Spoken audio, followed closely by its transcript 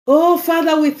Oh,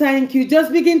 Father, we thank you.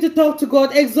 Just begin to talk to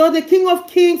God. Exalt the King of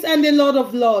Kings and the Lord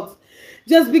of Lords.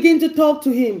 Just begin to talk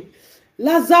to him.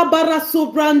 La zabara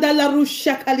sobranda la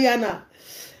rusha kaliana.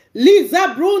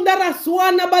 Liza brunda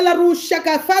raswana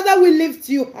balarushaka. Father, we lift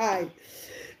you high.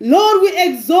 Lord, we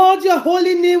exalt your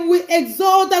holy name. We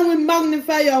exalt and we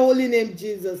magnify your holy name,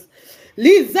 Jesus.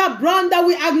 Liza branda,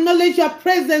 we acknowledge your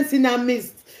presence in our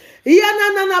midst.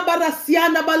 Yana nana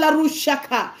barasiana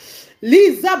balarushaka.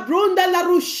 Liza brunda la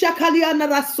rushaka liana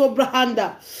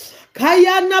rasobrahanda.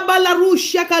 Kayana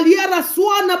balarusha kaliara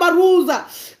suana baruza.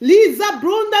 Liza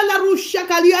brunda la rusha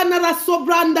kaliana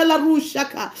rasobranda la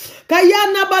rushaka.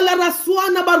 Kayana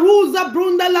balarasuana baruza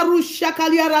brunda la rusha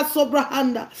kaliara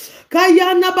sobrahanda.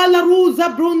 Kayana balaruza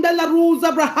brunda la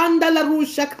ruza brahanda la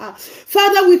rushaka.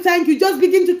 Father, we thank you. Just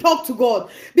begin to talk to God.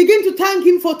 Begin to thank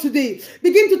him for today.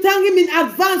 Begin to thank him in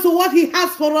advance for what he has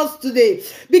for us today.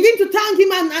 Begin to thank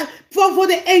him and for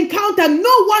the encounter.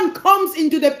 No one comes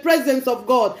into the presence of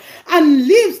God and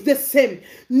lives the same.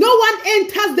 No one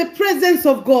enters the presence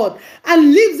of God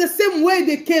and lives the same way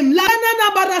they came.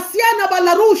 Liana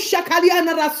barusha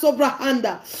kaliara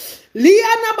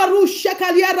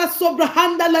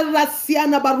sobrahanda la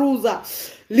rasiana baruza.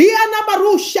 Liana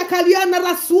barusha kaliana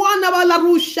rasuana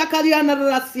balarusha kaliana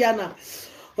rasiana.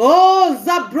 Oh,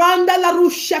 zabranda la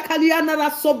rusha kaliana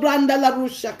rasobranda la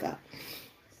rushaka.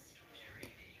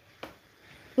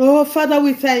 Oh, Father,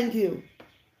 we thank you.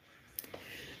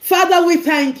 Father, we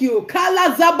thank you.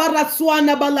 Kala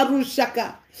zabaraswana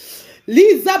balarushaka.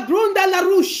 Liza brunda la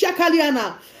rusha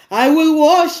kaliana. I will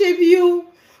worship you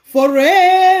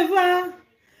forever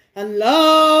and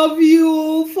love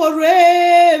you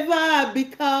forever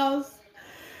because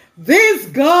this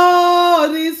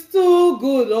God is too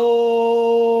good.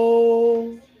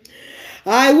 Oh,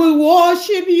 I will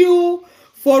worship you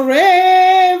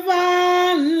forever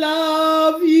and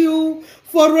love you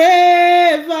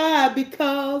forever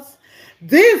because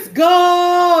this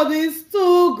God is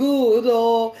too good.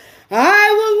 Oh,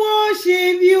 I will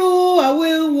worship you. I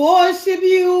will worship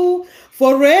you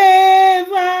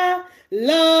forever,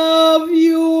 love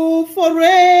you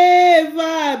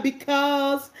forever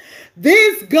because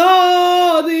this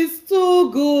God is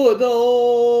too good.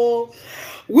 Oh,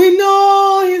 we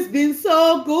know he's been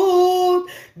so good.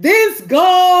 This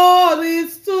God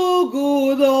is too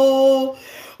good. Oh,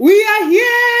 we are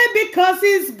here because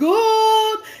he's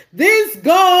good. This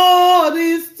God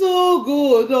is too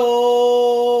good.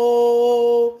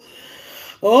 Oh,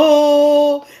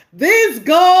 oh, this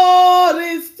God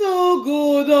is too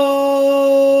good.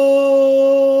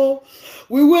 Oh,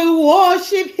 we will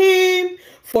worship him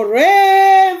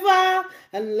forever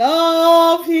and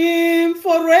love him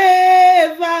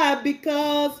forever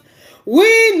because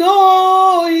we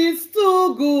know he's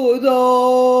too good.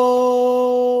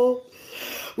 Oh,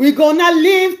 we're gonna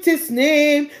lift his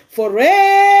name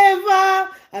forever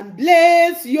and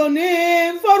bless your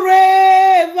name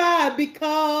forever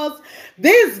because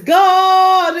this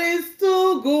God is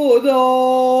too good.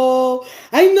 Oh,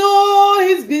 I know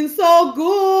he's been so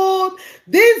good.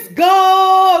 This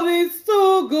God is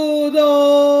too good.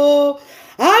 Oh,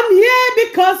 I'm here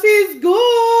because he's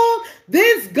good.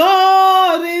 This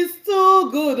God is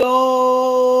too good.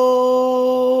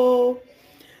 Oh,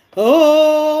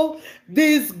 oh,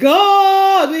 this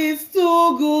God is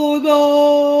too good.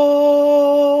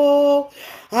 Oh,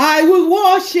 I will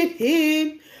worship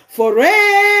him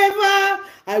forever.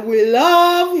 I will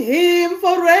love him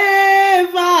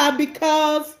forever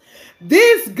because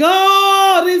this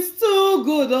God is too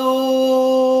good.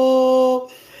 Oh,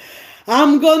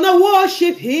 I'm gonna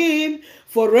worship him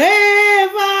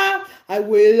forever. I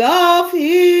will love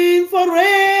him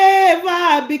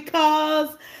forever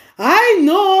because I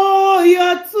know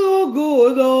you're too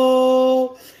good.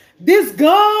 Oh, this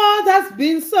God has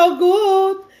been so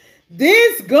good.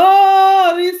 This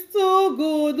God is too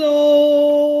good.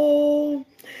 Oh,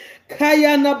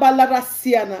 Kayana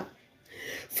Balarasiana.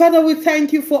 Father, we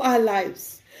thank you for our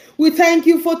lives. We thank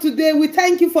you for today. We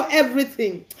thank you for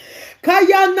everything.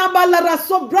 Kayana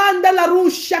Balaraso Branda La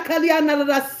Rusha Kaliana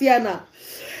Rasiana.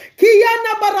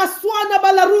 Kiyana baraswana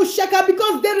balarushaka,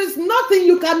 because there is nothing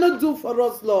you cannot do for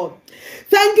us, Lord.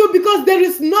 Thank you because there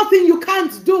is nothing you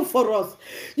can't do for us.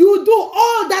 You do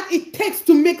all that it takes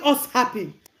to make us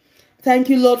happy. Thank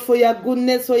you, Lord, for your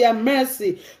goodness, for your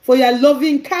mercy, for your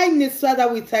loving kindness. Father,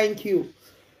 we thank you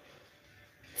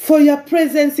for your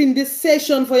presence in this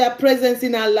session, for your presence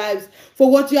in our lives, for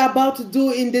what you're about to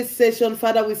do in this session.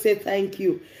 Father, we say thank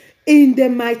you. In the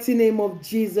mighty name of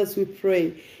Jesus, we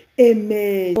pray.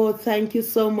 Amen. Oh, thank you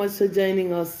so much for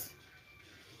joining us.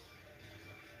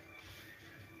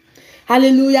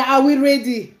 Hallelujah. Are we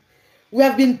ready? We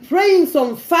have been praying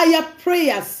some fire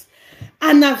prayers,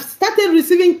 and I've started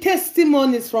receiving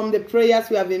testimonies from the prayers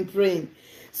we have been praying.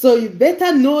 So you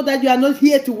better know that you are not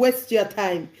here to waste your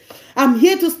time. I'm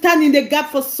here to stand in the gap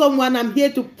for someone. I'm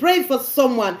here to pray for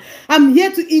someone. I'm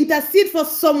here to intercede for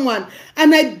someone.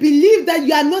 And I believe that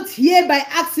you are not here by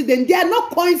accident. There are no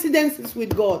coincidences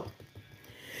with God.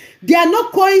 There are no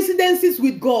coincidences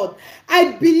with God.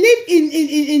 I believe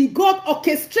in God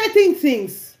orchestrating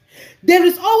things. There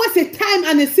is always a time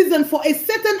and a season for a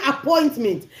certain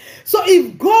appointment. So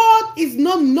if God is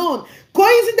not known,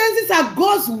 coincidences are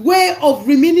God's way of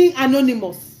remaining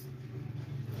anonymous.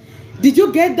 Did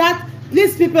you get that?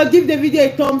 Please, people, give the video a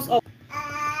thumbs up.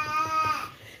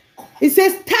 It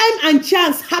says time and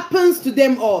chance happens to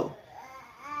them all.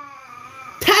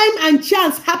 Time and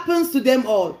chance happens to them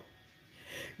all.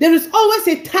 There is always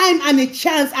a time and a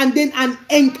chance and then an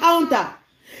encounter.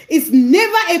 It's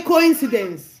never a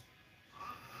coincidence.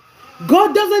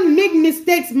 God doesn't make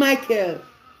mistakes, Michael.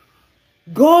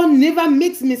 God never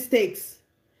makes mistakes.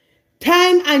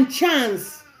 Time and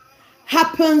chance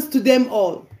happens to them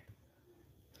all.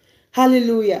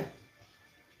 Hallelujah.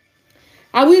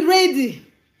 Are we ready?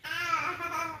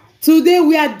 Today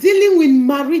we are dealing with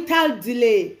marital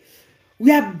delay.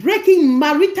 We are breaking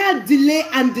marital delay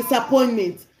and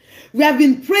disappointment. We have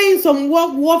been praying some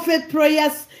warfare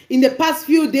prayers in the past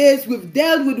few days. We've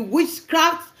dealt with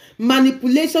witchcraft,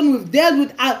 manipulation. We've dealt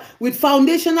with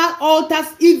foundational altars,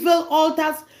 evil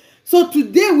altars. So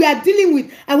today we are dealing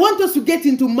with, I want us to get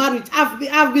into marriage.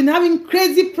 I've been having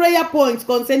crazy prayer points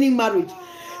concerning marriage.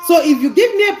 So if you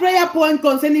give me a prayer point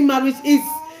concerning marriage,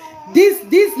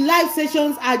 these live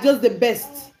sessions are just the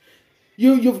best.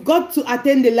 You've got to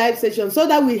attend the live session so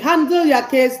that we handle your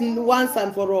case once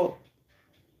and for all.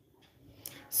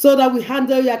 So that we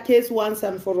handle your case once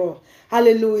and for all.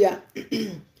 Hallelujah.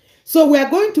 So we are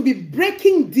going to be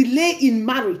breaking delay in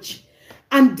marriage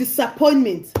and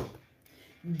disappointment.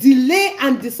 Delay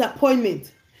and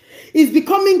disappointment is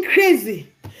becoming crazy.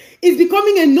 It's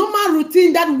becoming a normal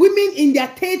routine that women in their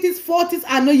 30s, 40s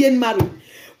are not yet married.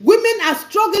 Women are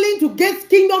struggling to get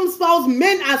kingdom spouse.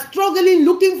 Men are struggling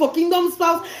looking for kingdom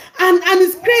spouse. And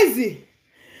it's crazy.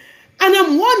 And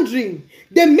I'm wondering,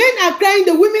 the men are crying,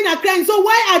 the women are crying. So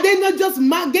why are they not just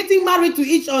getting married to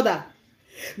each other?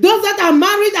 Those that are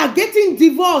married are getting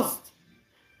divorced.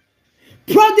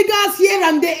 Prodigals here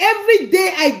and there. Every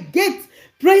day I get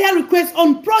prayer requests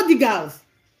on prodigals.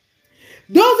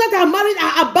 Those that are married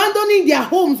are abandoning their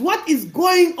homes. What is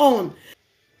going on?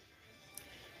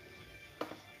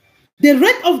 The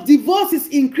rate of divorce is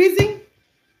increasing.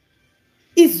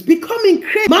 It's becoming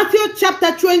crazy. Matthew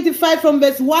chapter 25 from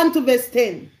verse 1 to verse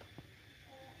 10.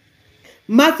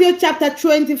 Matthew chapter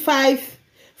 25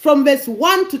 from verse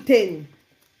 1 to 10.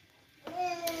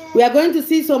 We are going to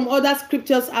see some other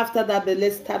scriptures after that, but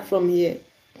let's start from here.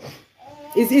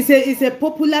 It's a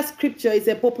popular scripture. It's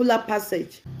a popular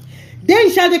passage.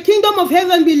 Then shall the kingdom of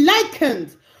heaven be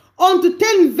likened unto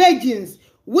 10 virgins,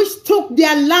 which took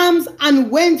their lamps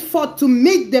and went forth to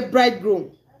meet the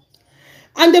bridegroom.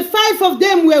 And the 5 of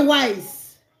them were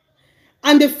wise,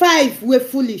 and the 5 were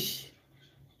foolish.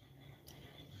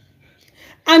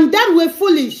 And that were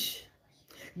foolish,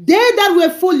 they that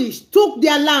were foolish took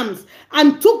their lamps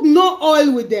and took no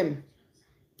oil with them.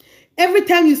 Every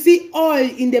time you see oil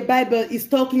in the Bible, it's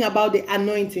talking about the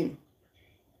anointing.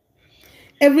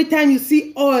 Every time you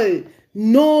see oil,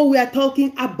 no, we are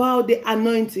talking about the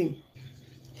anointing.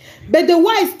 But the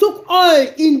wise took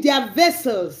oil in their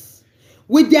vessels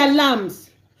with their lamps.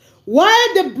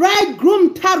 While the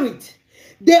bridegroom tarried,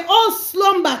 they all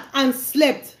slumbered and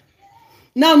slept.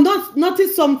 Now,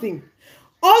 notice something.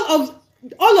 All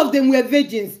of them were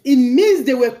virgins. It means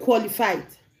they were qualified.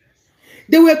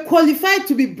 They were qualified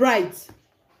to be brides.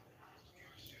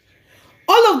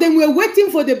 All of them were waiting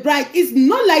for the bride. It's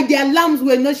not like their lamps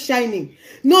were not shining.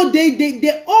 No,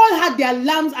 they all had their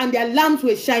lamps and their lamps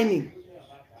were shining.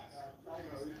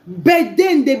 But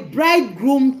then the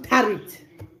bridegroom tarried.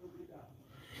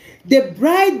 The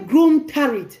bridegroom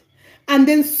tarried. And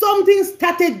then something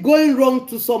started going wrong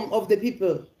to some of the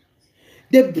people.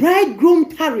 The bridegroom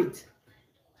tarried.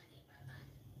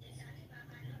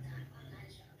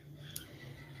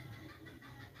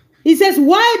 He says,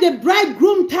 why the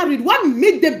bridegroom tarried? What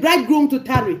made the bridegroom to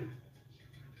tarry?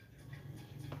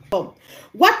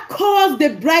 What caused the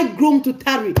bridegroom to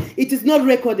tarry? It is not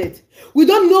recorded. We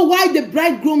don't know why the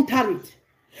bridegroom tarried.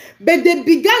 But they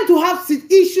began to have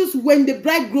issues when the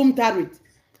bridegroom tarried.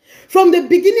 From the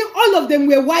beginning, all of them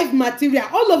were wife material.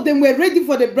 All of them were ready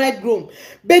for the bridegroom.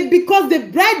 But because the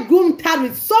bridegroom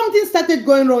tarried, something started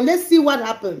going wrong. Let's see what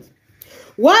happens.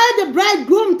 While the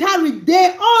bridegroom tarried,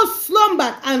 they all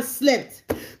slumbered and slept.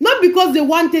 Not because they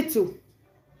wanted to.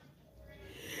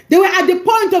 They were at the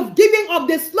point of giving up.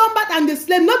 They slumbered and they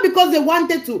slept, not because they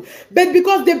wanted to, but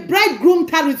because the bridegroom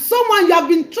tarried. Someone, you have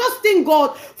been trusting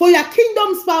God for your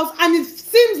kingdom spouse, and it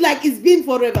seems like it's been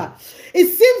forever. It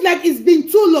seems like it's been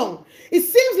too long. It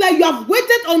seems like you have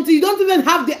waited until you don't even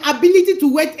have the ability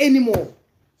to wait anymore.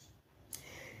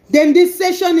 Then this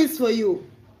session is for you.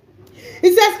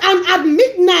 It says, and at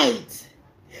midnight,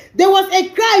 there was a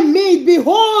cry made,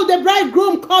 behold, the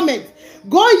bridegroom cometh.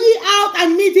 Go ye out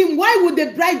and meet him. Why would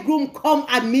the bridegroom come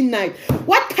at midnight?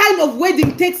 What kind of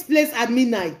wedding takes place at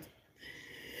midnight?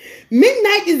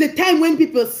 Midnight is the time when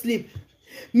people sleep.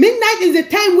 Midnight is the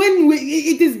time when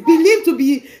it is believed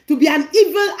to be an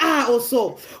evil hour or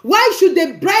so. Why should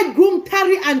the bridegroom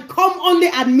tarry and come only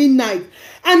at midnight?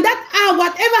 And that hour,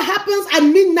 whatever happens at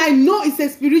midnight, no, it's a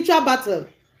spiritual battle.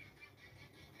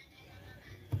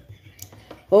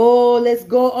 Oh, let's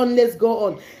go on, let's go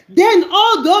on. Then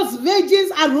all those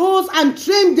virgins arose and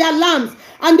trimmed their lamps,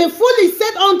 and the foolish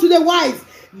said unto the wise,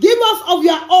 give us of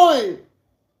your oil,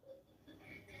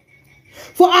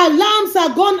 for our lamps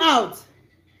are gone out.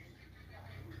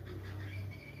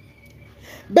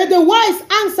 But the wise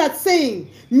answered,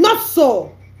 saying, not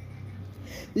so,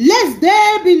 lest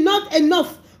there be not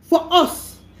enough for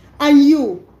us and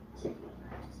you.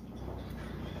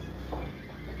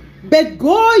 But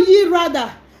go ye rather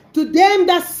to them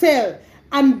that sell,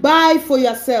 and buy for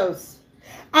yourselves.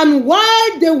 And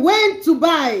while they went to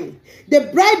buy, the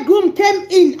bridegroom came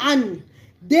in, and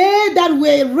they that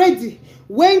were ready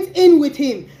went in with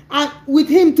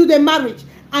him to the marriage,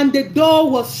 and the door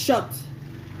was shut.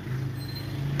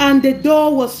 And the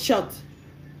door was shut.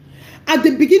 At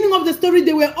the beginning of the story,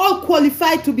 they were all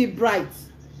qualified to be brides.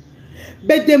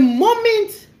 But the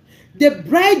moment the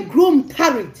bridegroom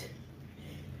tarried,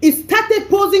 it started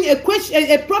posing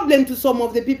a problem to some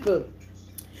of the people.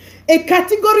 A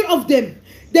category of them,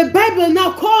 the Bible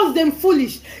now calls them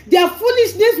foolish. Their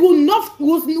foolishness would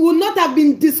not have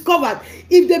been discovered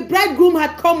if the bridegroom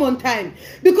had come on time,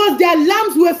 because their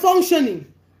lamps were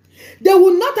functioning. They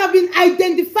would not have been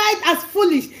identified as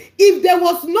foolish if there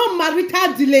was no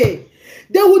marital delay.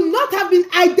 They would not have been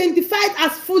identified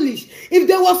as foolish if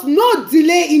there was no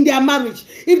delay in their marriage.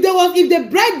 If the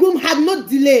bridegroom had not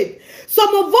delayed.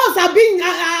 Some of us are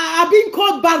being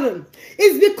called barren.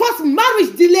 It's because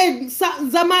marriage delayed.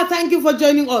 Zama, thank you for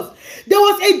joining us. There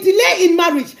was a delay in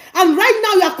marriage, and right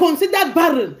now you are considered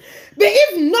barren. But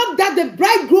if not that the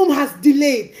bridegroom has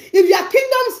delayed, if your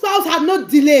kingdom spouse had not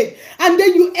delayed, and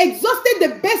then you exhausted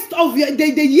the best of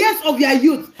the years of your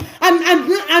youth, and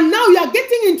now you are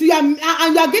getting into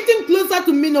and you are getting closer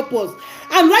to menopause,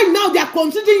 and right now they are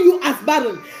considering you as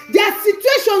barren. There are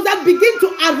situations that begin to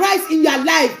arise in your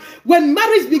life when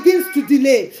marriage begins to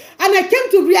delay. And I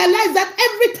came to realize that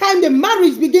every time the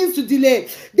marriage begins to delay,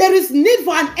 there is need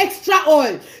for an extra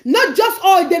oil. Not just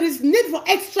oil, there is need for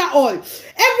extra oil.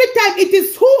 Every time it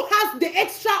is who has the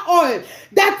extra oil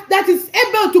that is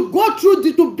able to go through,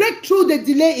 to break through the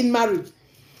delay in marriage.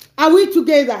 Are we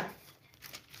together?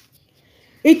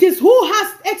 It is who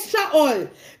has extra oil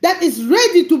that is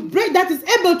ready to break, that is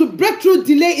able to break through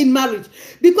delay in marriage.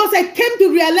 Because I came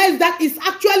to realize that it's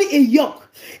actually a yoke.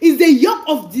 It's the yoke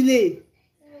of delay.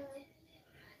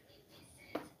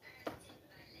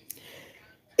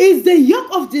 It's the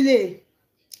yoke of delay.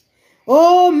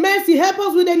 Oh, mercy, help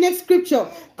us with the next scripture.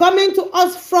 Coming to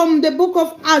us from the book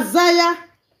of Isaiah.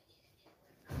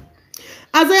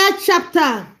 Isaiah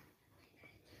chapter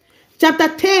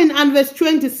 10 and verse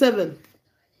 27.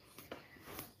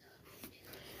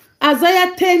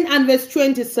 Isaiah 10 and verse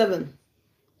 27.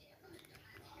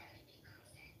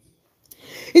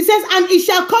 It says, and it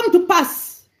shall come to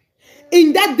pass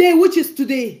in that day which is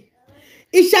today.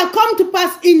 It shall come to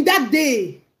pass in that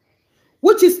day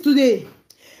which is today,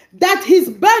 that his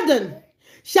burden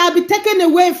shall be taken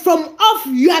away from off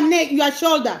your neck, your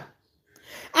shoulder,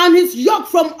 and his yoke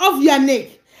from off your neck,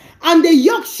 and the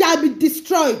yoke shall be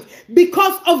destroyed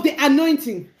because of the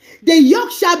anointing. The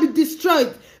yoke shall be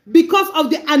destroyed because of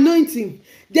the anointing.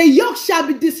 The yoke shall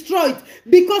be destroyed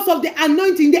because of the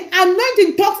anointing. The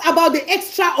anointing talks about the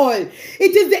extra oil.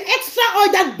 It is the extra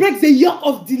oil that breaks the yoke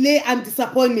of delay and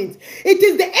disappointment. It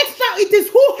is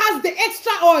who has the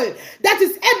extra oil that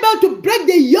is able to break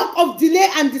the yoke of delay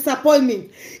and disappointment.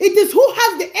 It is who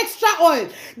has the extra oil.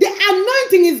 The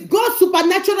anointing is God's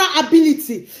supernatural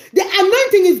ability. The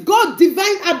anointing is God's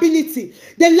divine ability.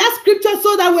 The last scripture,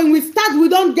 so that when we start, we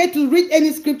don't get to read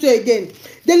any scripture again.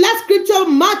 The last scripture,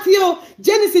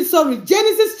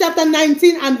 Genesis chapter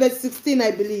 19 and verse 16,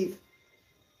 I believe.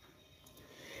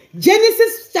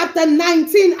 Genesis chapter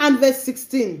 19 and verse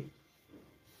 16.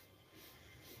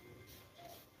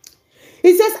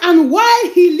 It says, and while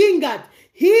he lingered,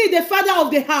 he, the father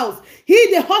of the house,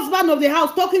 he, the husband of the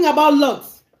house, talking about Lot.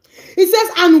 It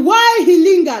says, and while he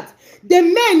lingered, the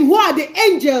men who are the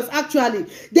angels, actually,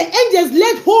 the angels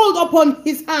laid hold upon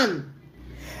his hand,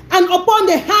 and upon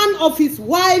the hand of his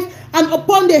wife, and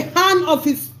upon the hand of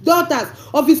his daughters,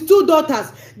 of his two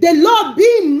daughters, the Lord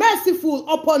being merciful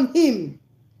upon him.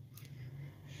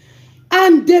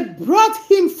 And they brought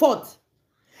him forth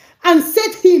and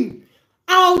set him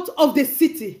out of the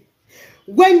city.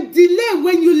 When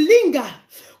you linger,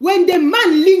 when the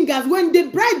man lingers, when the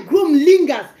bridegroom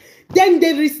lingers, then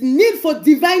there is need for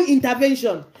divine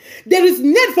intervention. There is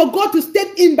need for God to step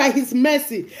in by his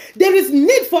mercy. There is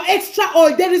need for extra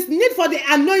oil. There is need for the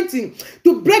anointing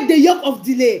to break the yoke of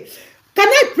delay. Can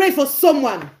I pray for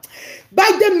someone? By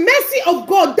the mercy of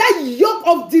God, that yoke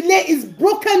of delay is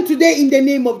broken today in the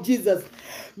name of Jesus.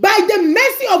 By the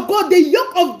mercy of God, the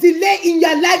yoke of delay in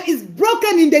your life is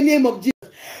broken in the name of Jesus.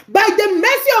 By the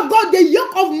mercy of God, the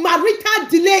yoke of marital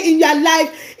delay in your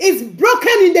life is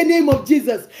broken in the name of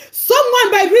Jesus.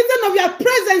 Someone, by reason of your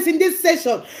presence in this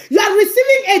session, you are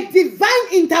receiving a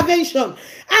divine intervention.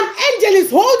 An angel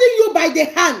is holding you by the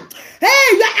hand.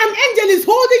 Hey, an angel is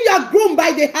holding your groom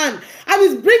by the hand and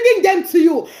is bringing them to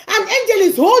you. An angel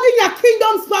is holding your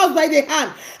kingdom spouse by the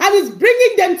hand and is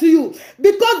bringing them to you,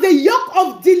 because the yoke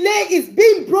of delay is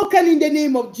being broken in the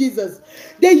name of Jesus.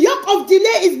 The yoke of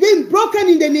delay is being broken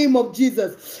in the name of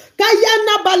Jesus. Every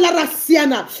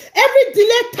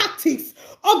delay tactics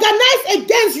organized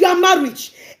against your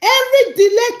marriage, every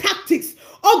delay tactics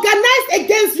organized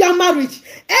against your marriage,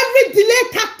 every delay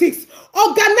tactics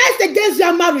organized against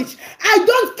your marriage, I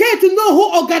don't care to know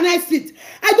who organized it.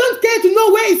 I don't care to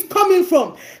know where it's coming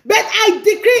from. But I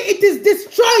decree it is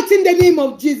destroyed in the name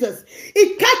of Jesus.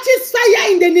 It catches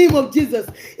fire in the name of Jesus.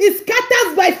 It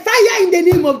scatters by fire in the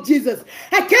name of Jesus.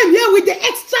 I came here with the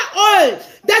extra oil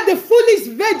that the foolish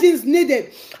virgins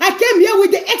needed. I came here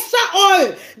with the extra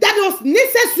oil that was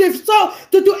necessary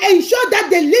to ensure that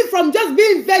they live from just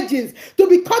being virgins to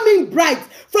becoming brides,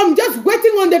 from just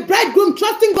waiting on the bridegroom,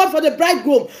 trusting God for the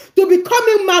bridegroom, to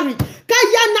becoming married.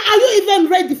 Kayana, are you even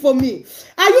ready for me?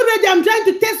 Are you ready? I'm trying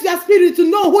to test your spirit to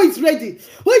know who is ready.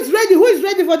 Who is ready? Who is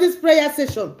ready for this prayer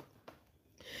session?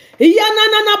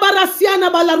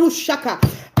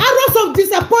 Arrows of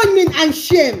disappointment and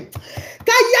shame.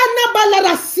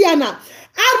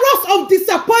 Arrows of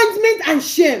disappointment and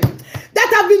shame that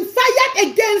have been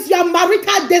fired against your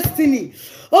marital destiny.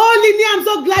 Oh, Lini, I'm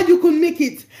so glad you could make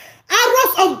it.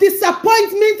 Arrows of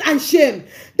disappointment and shame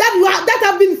that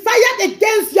have been fired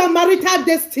against your marital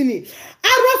destiny.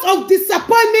 Arrows of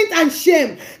disappointment and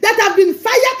shame that have been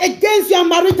fired against your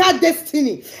marital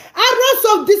destiny. Arrows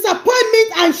of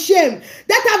disappointment and shame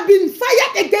that have been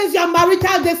fired against your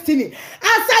marital destiny. As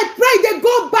I pray, they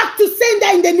go back to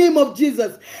sender in the name of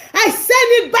Jesus. I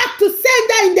send it back to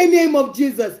sender in the name of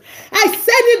Jesus. I send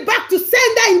it back to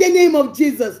sender in the name of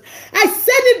Jesus. I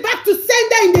send it back to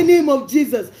sender in the name of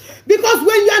Jesus. Because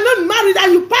when you are not married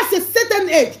and you pass a certain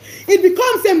age, it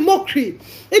becomes a mockery.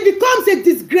 It becomes a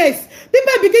disgrace.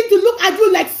 People begin to look at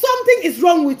you like something is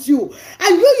wrong with you.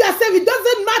 And you yourself, it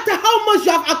doesn't matter how much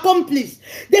you have accomplished.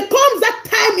 There comes that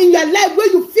time in your life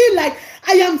where you feel like,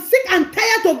 I am sick and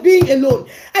tired of being alone.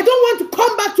 I don't want to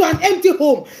come back to an empty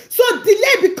home. So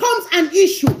delay becomes an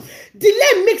issue.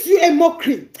 Delay makes you a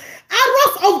mockery.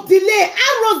 Arrows of delay,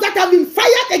 arrows that have been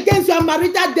fired against your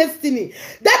marital destiny,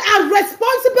 that are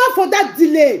responsible for that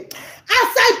delay. As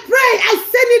I pray, I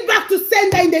send it back to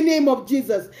sender in the name of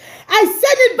Jesus. I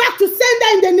send it back to sender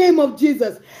in the name of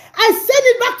Jesus. I send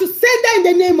it back to sender in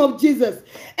the name of Jesus.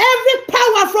 Every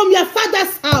power from your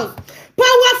father's house,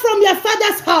 power from your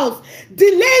father's house,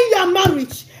 delaying your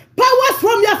marriage, powers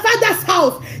from your father's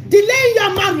house, delaying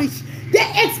your marriage, they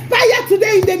expire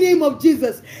today in the name of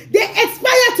Jesus. They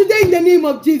expire today in the name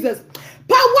of Jesus.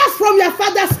 Powers from your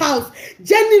father's house,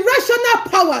 generational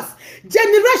powers,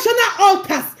 generational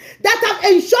altars that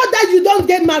have ensured that you don't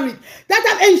get married, that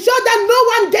have ensured that no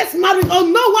one gets married or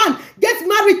no one gets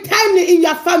married timely in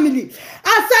your family. As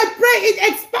I pray,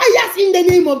 it expires in the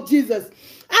name of Jesus. As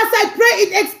I pray,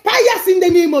 it expires in the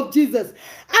name of Jesus. As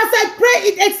I pray,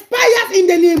 it expires in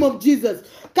the name of Jesus.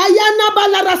 Kayana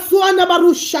balarasuana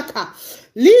barushaka.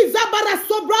 Liza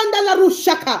barasobranda la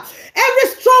rushaka. Every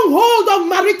stronghold of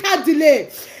marital delay,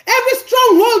 Every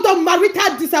stronghold of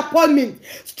marital disappointment,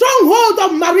 stronghold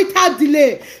of marital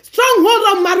delay,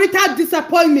 stronghold of marital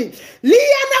disappointment.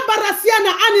 Liana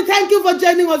Barasiana, Annie, thank you for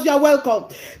joining us. You are welcome.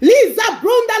 Lisa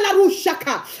Brunda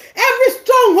Larushaka. Every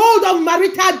stronghold of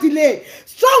marital delay,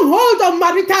 stronghold of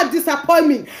marital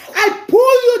disappointment, I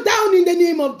pull you down in the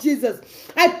name of Jesus.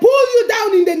 I pull you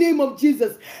down in the name of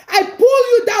Jesus. I pull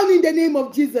you down in the name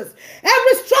of Jesus.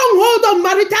 Every stronghold of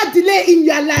marital delay in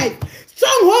your life,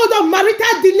 stronghold of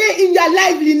marital delay in your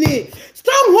life, Linnea.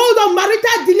 Stronghold of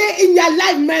marital delay in your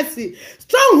life, Mercy.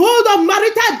 Stronghold of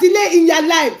marital delay in your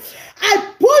life. I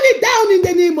pull it down in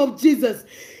the name of Jesus.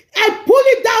 I pull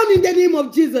it down in the name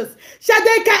of Jesus.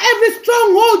 Shadeka, every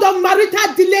stronghold of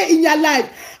marital delay in your life,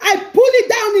 I pull it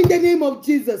down in the name of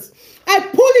Jesus. I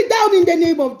pull it down in the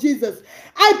name of Jesus.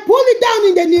 I pull it down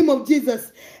in the name of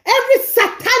Jesus. Every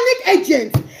satanic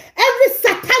agent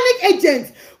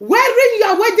wearing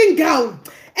your wedding gown,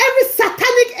 every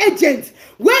satanic agent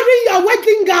wearing your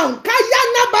wedding gown,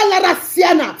 Kayana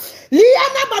Balarasiana,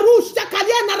 Liana Barusha,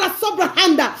 Kaliana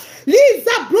Rasobrahanda,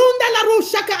 Liza Brunda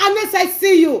Larushaka, unless I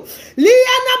see you,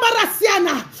 Liana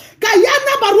Barasiana,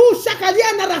 Kayana Barusha,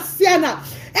 Kaliana Rasiana,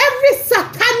 every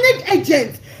satanic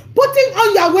agent putting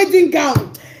on your wedding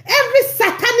gown, every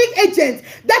satanic agent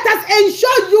that has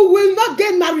ensured you will not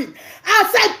get married,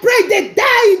 as I pray, they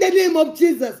die in the name of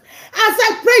Jesus. As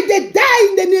I pray, they die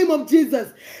in the name of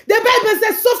Jesus. The Bible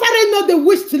says, suffering not the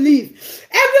wish to live.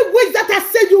 Every wish that has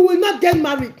said you will not get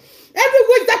married, every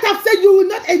wish that has said you will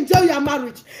not enjoy your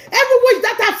marriage, every wish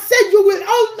that has said you will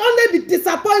only be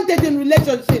disappointed in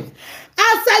relationships,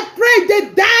 as I pray,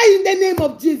 they die in the name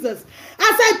of Jesus.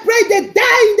 As I pray, they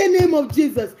die in the name of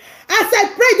Jesus. As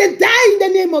I pray, they die in the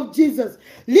name of Jesus.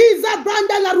 Liza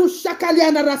Branda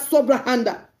Larushakaliana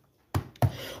Rasobrahanda.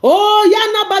 Oh,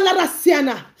 Yana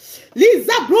Balarasiana.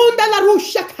 Liza Brunda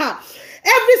Larushaka.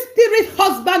 Every spirit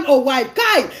husband or wife.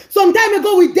 Kai, some time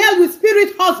ago we dealt with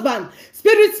spirit husband,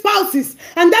 spirit spouses,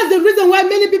 and that's the reason why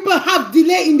many people have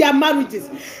delay in their marriages.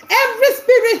 Every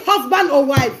spirit husband or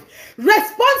wife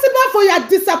responsible for your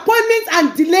disappointment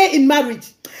and delay in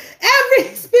marriage.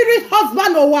 Every spirit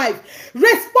husband or wife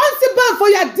responsible for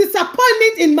your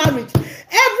disappointment in marriage.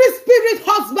 Every spirit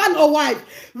husband or wife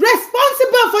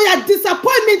responsible for your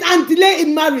disappointment and delay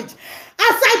in marriage.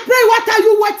 As I pray, what are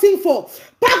you waiting for?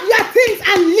 Pack your things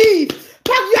and leave.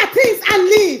 Pack your things and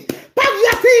leave. Pack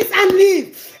your things and leave.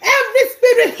 Every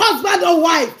spirit husband or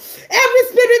wife, every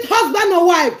spirit husband or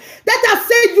wife that has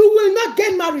said you will not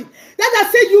get married, that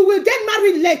has said you will get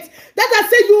married late, that has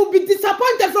said you will be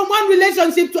disappointed from one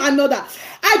relationship to another,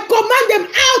 I command them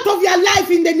out of your life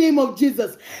in the name of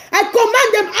Jesus. I command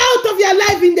them out of your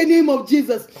life in the name of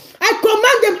Jesus. I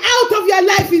command them out of your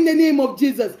life in the name of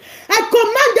Jesus. I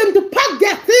command them to pack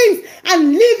their things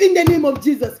and leave in the name of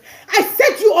Jesus. I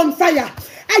set you on fire.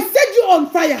 I set you on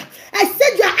fire. I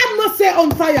set your atmosphere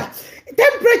on fire.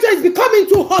 Temperature is becoming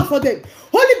too hot for them.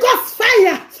 Holy Ghost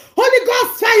fire. Holy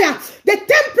Ghost fire. The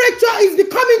temperature is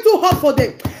becoming too hot for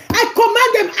them. I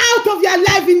command them out of your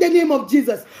life in the name of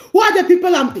Jesus. Who are the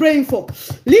people I'm praying for?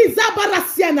 Liza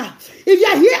Barasiana. If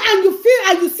you're here and you feel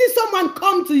and you see someone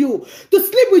come to you to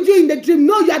sleep with you in the dream,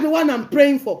 know you are the one I'm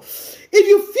praying for. If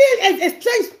you feel a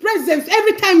strange presence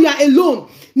every time you are alone,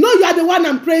 know you are the one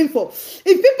I'm praying for. If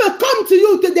people come to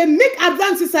you, they make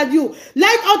advances at you.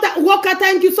 Light Walker,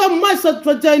 thank you so much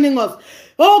for joining us.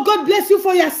 Oh, God bless you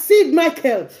for your seed,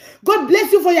 Michael. God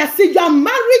bless you for your seed. Your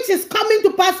marriage is coming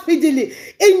to pass speedily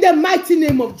in the mighty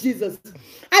name of Jesus.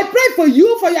 I pray for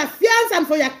you, for your fiance, and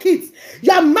for your kids.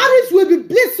 Your marriage will be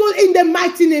blissful in the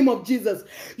mighty name of Jesus.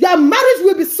 Your marriage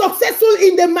will be successful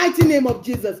in the mighty name of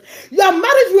Jesus. Your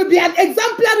marriage will be an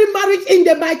exemplary marriage in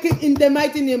the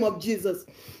mighty name of Jesus.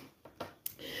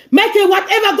 Michael,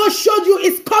 whatever God showed you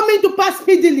is coming to pass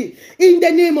speedily in the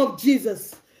name of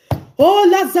Jesus.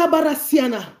 Oh,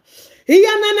 Lazabarasiana.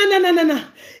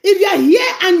 If you are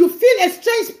here and you feel a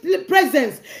strange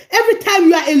presence every time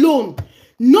you are alone,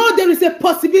 know there is a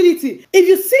possibility. If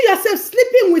you see yourself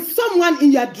sleeping with someone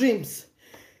in your dreams,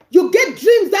 you get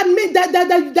dreams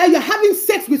that you're having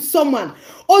sex with someone,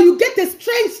 or you get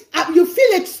you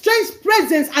feel a strange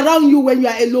presence around you when you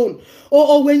are alone,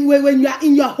 or when you are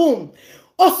in your home.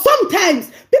 Or sometimes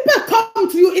people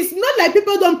come to you. It's not like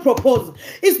people don't propose.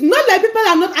 It's not like people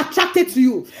are not attracted to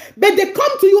you. But they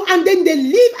come to you and then they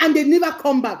leave and they never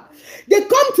come back. They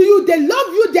come to you, they love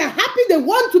you, they're happy, they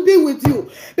want to be with you.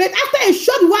 But after a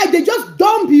short while, they just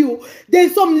dump you.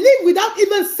 There's some leave without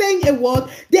even saying a word.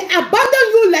 They abandon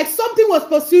you like something was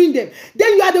pursuing them.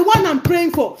 Then you are the one I'm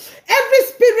praying for. Every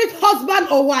spirit husband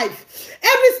or wife,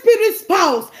 every spirit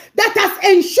spouse that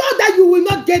has ensured that you will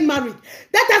not get married,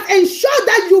 that has ensured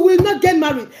that you will not get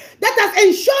married, that has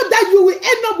ensured that you will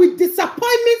end up with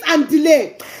disappointments and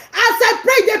delay. As I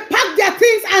pray, they pack their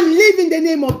things and leave in the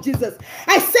name of Jesus.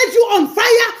 I set you on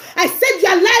fire. I set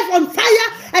your life on fire.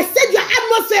 I set your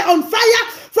atmosphere on fire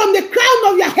from the crown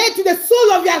of your head to the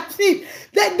sole of your feet.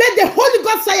 Let the Holy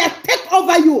Ghost fire take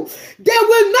over you. They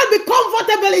will not be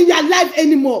comfortable in your life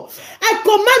anymore. I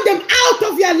command them out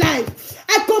of your life.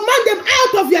 I command them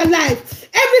out of your life.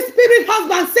 Every spirit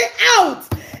husband, say out.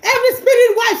 Every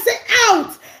spirit wife, say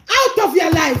out. Out of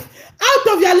your life. Out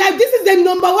of your life. This is the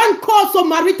number one cause of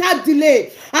marital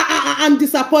delay and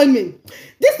disappointment.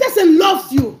 This person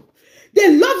loves you.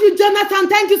 They love you, Jonathan.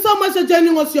 Thank you so much for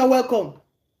joining us. You're welcome.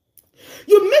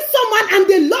 You meet someone and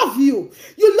they love you.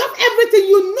 You love everything.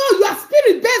 You know your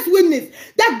spirit bears witness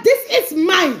that this is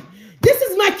mine. This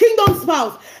is my kingdom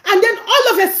spouse. And then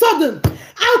all of a sudden,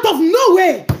 out of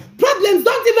nowhere, problems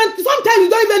sometimes you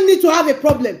don't even need to have a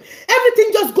problem. Everything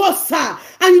just goes sour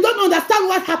and you don't understand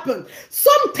what happened.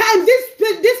 Sometimes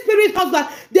this spirit husband,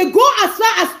 they go as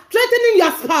far as threatening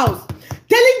your spouse,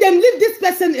 telling them, leave this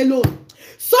person alone.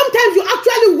 Sometimes you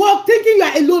actually walk thinking you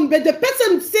are alone, but the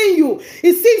person seeing you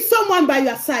is seeing someone by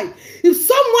your side. If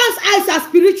someone's eyes are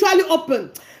spiritually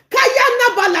open, can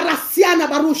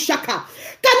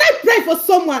I pray for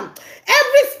someone?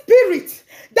 Every spirit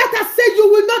that has said you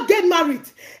will not get married,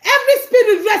 every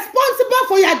spirit responsible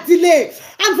for your delay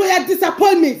and for your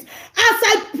disappointments, as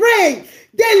I pray,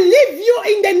 they leave you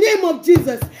in the name of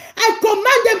Jesus. I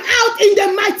command them out in the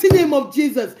mighty name of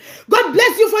Jesus. God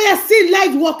bless you for your seed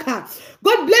light worker.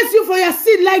 God bless you for your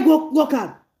seed light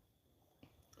worker.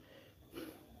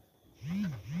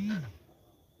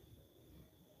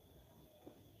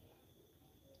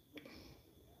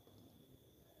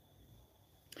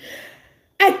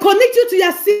 I connect you to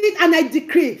your seed and I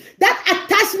decree that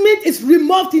attachment is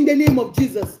removed in the name of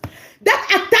Jesus. That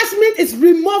attachment is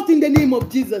removed in the name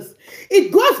of Jesus.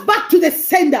 It goes back to the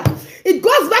sender. It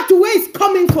goes back to where it's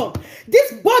coming from.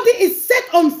 This body is set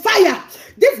on fire.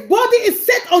 This body is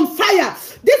set on fire.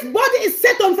 This body is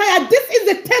set on fire. This is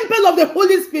the temple of the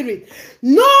Holy Spirit.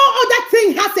 No other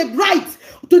thing has a right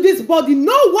to this body.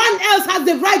 No one else has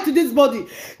the right to this body.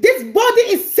 This body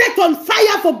is set on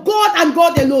fire for God and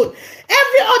God alone.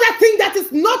 Every other thing that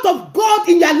is not of God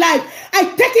in your life, I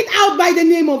take it out by the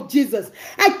name of Jesus.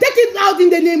 I take it out in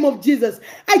the name of Jesus.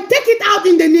 I take it out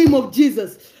in the name of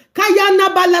Jesus.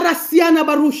 Kayana balarasiana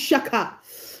barushaka.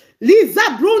 Liza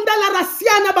brunda la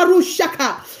rasiana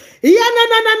barushaka. Yana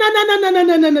na na na na na na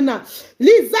na na na na.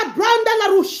 Liza branda la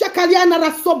rushaka liana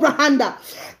rasobrahanda.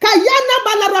 Kayana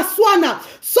balaraswana.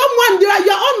 Someone,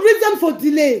 your own reason for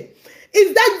delay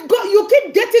is that you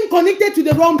keep getting connected to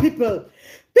the wrong people.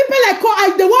 People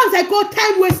the ones I call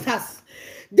time wasters.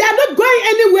 They are not going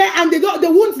anywhere and they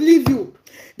won't leave you.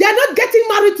 They are not getting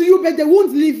married to you, but they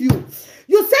won't leave you.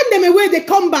 You send them away, they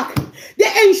come back. They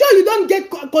ensure you don't get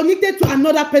connected to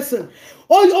another person.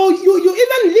 Or you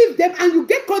even leave them and you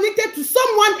get connected to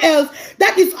someone else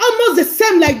that is almost the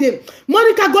same like them.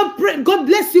 Monica, God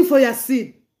bless you for your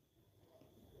seed.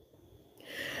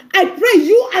 I pray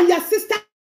you and your sister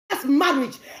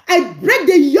marriage. I break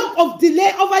the yoke of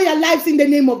delay over your lives in the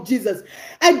name of Jesus.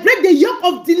 I break the yoke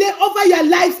of delay over your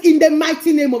lives in the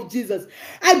mighty name of Jesus.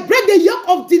 I break the yoke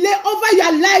of delay over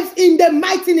your lives in the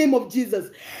mighty name of Jesus.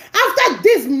 After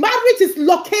this, marriage is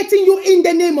locating you in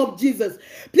the name of Jesus.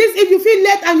 Please, if you feel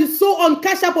led and you sow on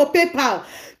Cash App or PayPal,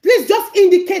 please just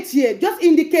indicate here. Just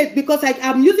indicate, because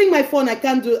I'm using my phone. I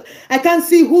can't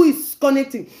see who is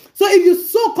connecting. So if you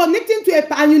so connecting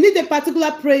to and you need a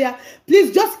particular prayer,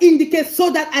 please just indicate so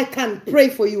that I can pray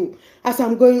for you as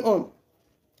I'm going on.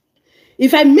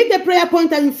 If I make a prayer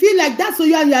point and you feel like that's so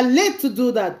you and you're late to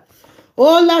do that.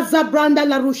 Ola Zabranda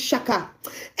La Rushaka.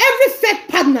 Every fake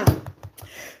partner,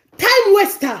 time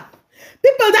waster,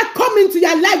 people that come into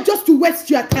your life just to waste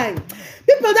your time.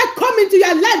 People that come into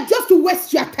your life just to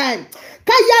waste your time.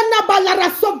 Kayana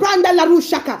Balara Sobranda La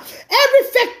Rushaka.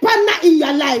 Every fake partner in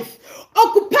your life,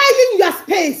 occupying your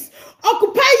space,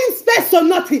 occupying space for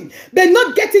nothing, but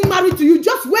not getting married to you,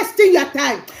 just wasting your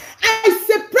time. I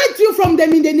separate you from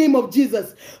them in the name of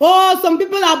Jesus. Oh, some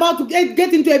people are about to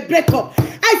get into a breakup.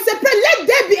 I separate. Let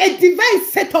there be a divine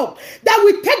setup that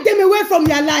will take them away from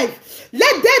your life.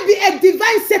 Let there be a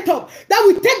divine setup that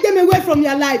will take them away from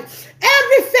your life.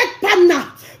 Every fake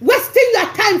partner wasting your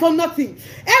time for nothing.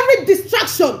 Every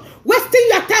distraction wasting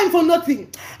your time for nothing.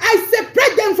 I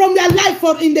separate them from your life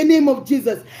in the name of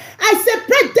Jesus. I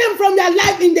separate them from your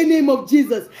life in the name of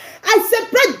Jesus. I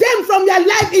separate them from your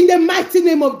life in the mighty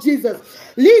name of Jesus.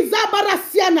 Liza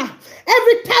Barasiana,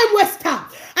 every time waster,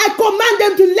 I command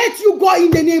them to let you go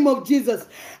in the name of Jesus.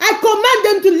 I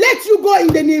command them to let you go in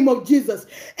the name of Jesus.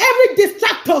 Every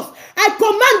distractors, I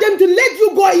command them to let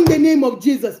you go in the name of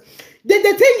Jesus. The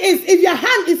thing is, if your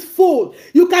hand is full,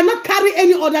 you cannot carry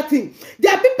any other thing.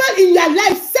 There are people in your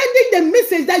life sending the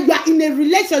message that you are in a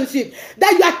relationship,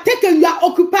 that you are taken, you are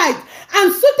occupied,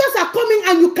 and suitors are coming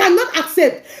and you cannot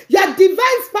accept. Your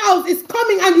divine spouse is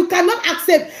coming and you cannot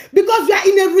accept because you are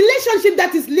in a relationship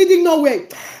that is leading nowhere.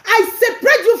 I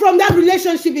separate you from that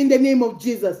relationship in the name of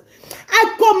Jesus. I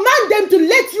command them to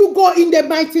let you go in the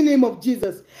mighty name of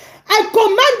Jesus. I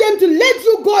command them to let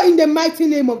you go in the mighty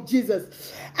name of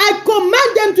Jesus. I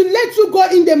command them to let you go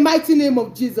in the mighty name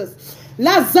of Jesus.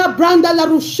 La zabranda la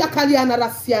rushakaliana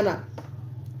rasiana.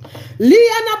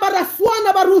 Liana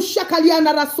baraswana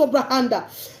barushakaliana rasobrahanda.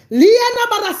 Liana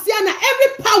barasiana.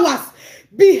 Every powers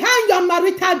behind your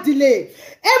marital delay,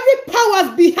 every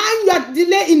powers behind your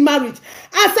delay in marriage,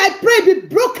 as I pray, be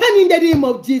broken in the name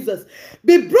of Jesus.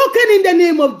 Be broken in the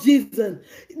name of Jesus.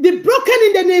 Be broken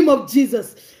in the name of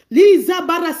Jesus. Liza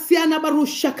barasiana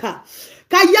barushaka.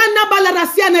 Kayana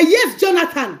balarasiana. Yes,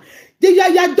 Jonathan.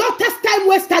 Your daughter's time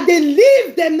waster, they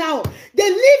leave them now. They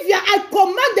leave you. I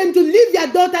command them to leave your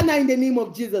daughter now in the name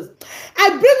of Jesus. I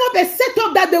bring up a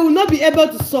setup that they will not be able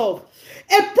to solve.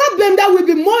 A problem that will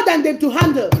be more than them to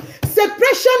handle.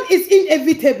 Separation is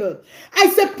inevitable. I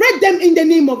separate them in the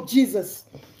name of Jesus.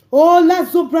 Oh, la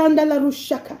zobranda la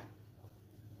rushaka.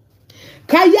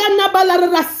 Kayana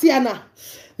balarasiana.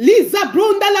 Liza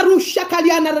brunda la rushaka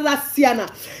liana rasiana.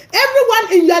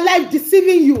 Everyone in your life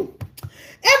deceiving you.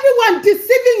 Everyone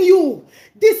deceiving you.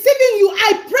 Deceiving you.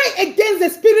 I pray against the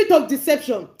spirit of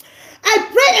deception. I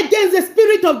pray against the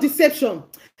spirit of deception.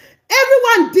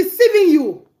 Everyone deceiving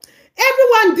you.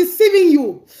 Everyone deceiving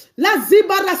you. La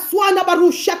zibara swana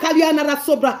baru shakaliana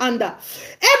rasobrahanda.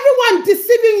 Everyone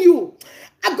deceiving you.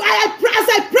 As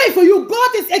I pray for you,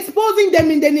 God is exposing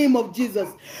them in the name of Jesus.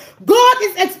 God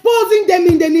is exposing them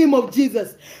in the name of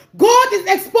Jesus. God is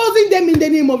exposing them in the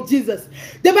name of Jesus.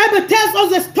 The Bible tells us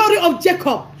the story of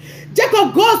Jacob.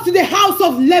 Jacob goes to the house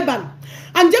of Laban,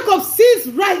 and Jacob sees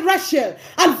Rachel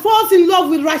and falls in love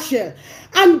with Rachel.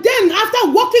 And then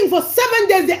after working for 7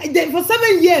 days, for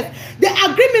 7 years, the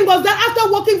agreement was that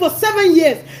after working for 7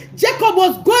 years, Jacob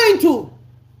was going to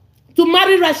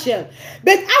marry Rachel.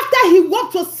 But after he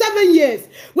worked for 7 years,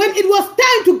 when it was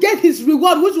time to get his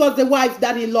reward, which was the wife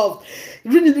that he loved,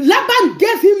 Laban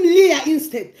gave him Leah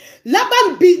instead.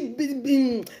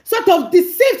 Laban sort of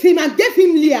deceived him and gave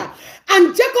him Leah.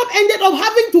 And Jacob ended up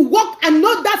having to work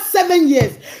another 7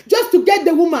 years just to get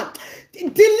the woman.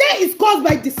 Delay is caused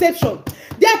by deception.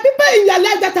 There are people in your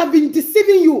life that have been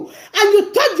deceiving you, and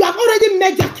you thought you have already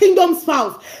met your kingdom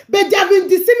spouse, but they have been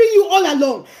deceiving you all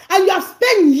along, and you have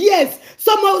spent years.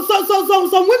 Some women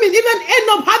even end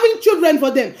up having children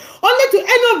for them, only to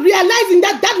end up realizing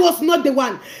that that was not the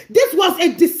one. This was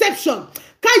a deception.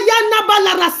 Kayana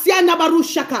balarasiana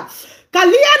barushaka.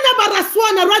 Kaliana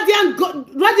baraswana,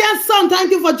 radiant son, thank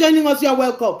you for joining us. You're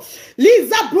welcome.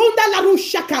 Liza brunda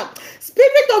larushaka.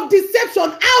 Spirit of deception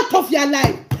out of your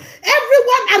life.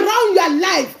 Everyone around your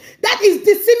life that is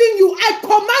deceiving you, I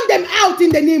command them out in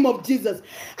the name of Jesus.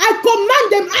 I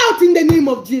command them out in the name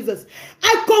of Jesus.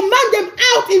 I command them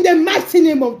out in the mighty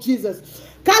name of Jesus.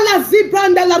 Kala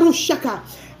zibranda larushaka.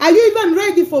 Are you even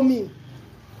ready for me?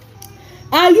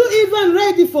 Are you even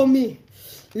ready for me?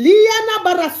 Liana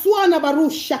baraswana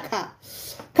barushaka.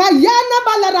 Kayana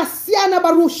balarasiana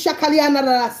barushaka liana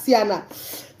rasiana.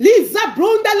 Liza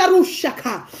bronda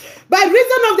larushaka. By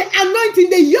reason of the anointing,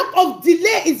 the yoke of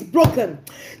delay is broken.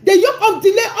 The yoke of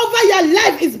delay over your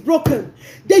life is broken.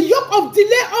 The yoke of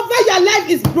delay over your life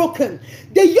is broken.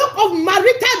 The yoke of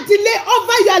marital delay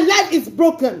over your life is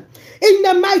broken. In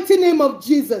the mighty name of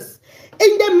Jesus.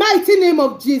 In the mighty name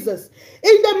of Jesus.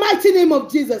 In the mighty name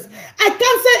of Jesus. I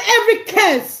cancel every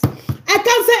curse. I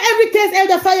cancel every curse,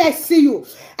 Elder Fire, I see you.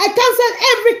 I cancel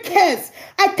every curse.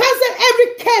 I cancel every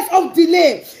curse of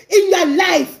delay in your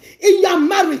life, in your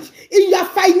marriage, in your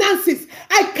finances.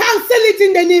 I cancel it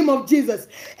in the name of Jesus.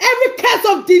 Every curse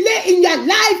of delay in your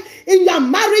life, in your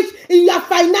marriage, in your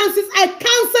finances, I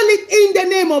cancel it in the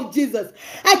name of Jesus.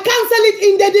 I cancel it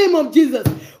in the name of Jesus.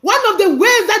 One of the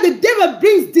ways that the devil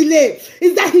brings delay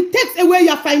is that he takes away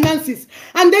your finances,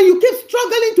 and then you keep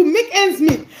struggling to make ends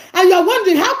meet, and you're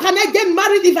wondering, how can I get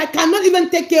married if I cannot even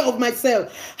take care of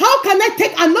myself? How can I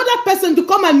take another person to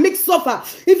come and make suffer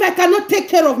if I cannot take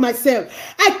care of myself?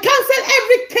 I cancel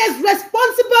every case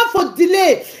responsible for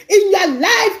delay in your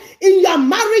life, in your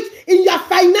marriage, in your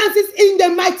finances, in the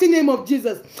mighty name of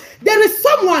Jesus. There is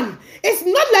someone It's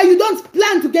not like you don't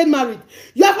plan to get married.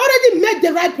 You have already met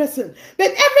the right person.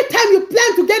 But every time you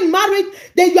plan to get married,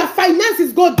 then your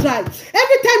finances go dry.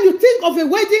 Every time you think of a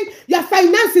wedding, your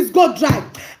finances go dry.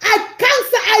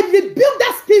 I rebuke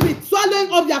that spirit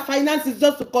swallowing up your finances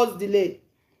just to cause delay.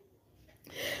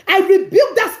 I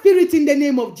rebuke that spirit in the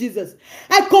name of Jesus.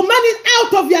 I command it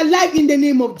out of your life in the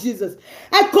name of Jesus.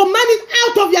 I command it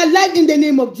out of your life in the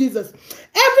name of Jesus.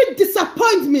 Every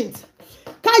disappointment,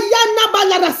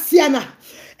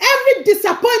 every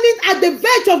disappointment at the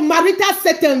verge of marital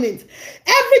settlement,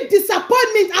 every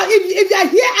disappointment, if you are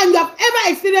here and you have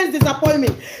ever experienced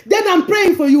disappointment, then I'm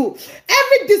praying for you.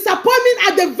 Every disappointment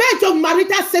at the verge of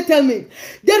marital settlement,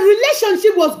 the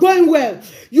relationship was going well.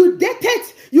 You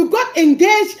dated, you got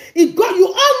engaged, you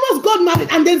almost got married,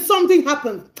 and then something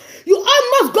happened. You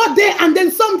almost got there, and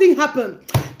then something happened.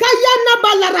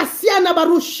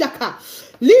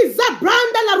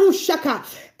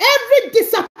 Every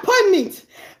disappointment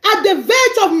at the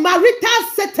verge of marital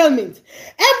settlement,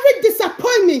 every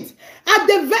disappointment at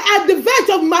the verge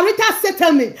of marital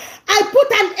settlement, I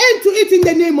put an end to it in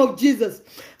the name of Jesus.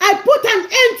 I put an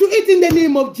end to it in the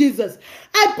name of Jesus.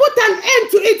 I put an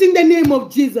end to it in the name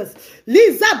of Jesus.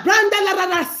 Liza branda la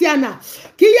rasiana.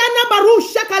 Kiana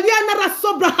barusha kaliana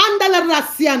rasobrahanda la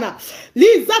rasiana.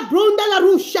 Liza brunda la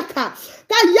rushaka.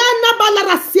 Kayana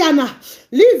balarasiana.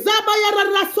 Liza bayara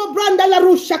rasobranda la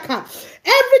rushaka.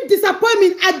 Every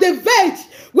disappointment at the verge,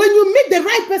 when you meet the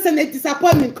right person, a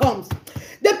disappointment comes.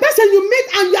 The person you meet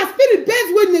and your spirit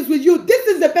bears witness with you, this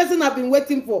is the person I've been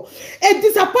waiting for. A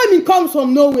disappointment comes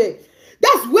from nowhere.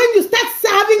 That's when you start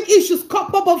having issues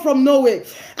pop up from nowhere.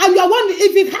 And you're wondering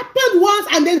if it happened once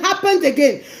and then happened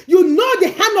again. You know the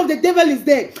hand of the devil is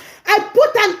there. I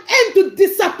put an end to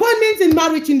disappointments in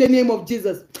marriage in the name of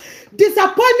Jesus.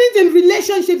 Disappointments in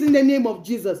relationships in the name of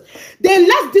Jesus. The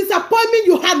last disappointment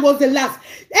you had was the last.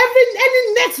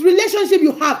 Any next relationship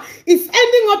you have is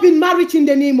ending up in marriage in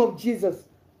the name of Jesus.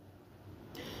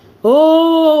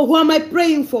 Oh, who am I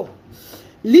praying for?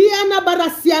 Liana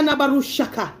barasiana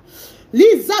barushaka.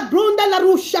 Liza brunda la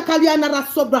rushaka liana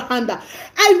rasobrahanda.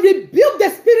 I rebuke the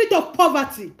spirit of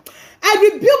poverty.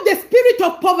 I rebuke the spirit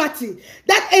of poverty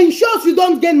that ensures you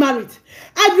don't get married.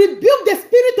 I rebuke the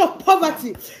spirit of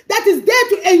poverty that is there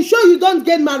to ensure you don't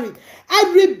get married.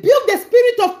 I rebuke the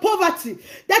spirit of poverty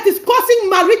that is causing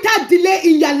marital delay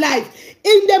in your life.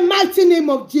 In the mighty name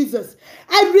of Jesus.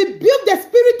 I rebuke the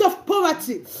spirit of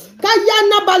poverty.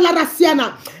 Kayana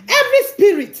balarasiana. Every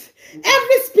spirit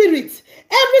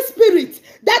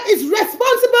that is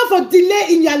responsible for delay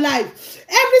in your life.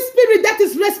 Every spirit that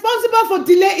is responsible for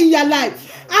delay in your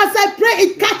life. As I pray,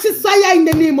 it catches fire in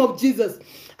the name of Jesus.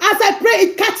 As I pray,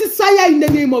 it catches fire in the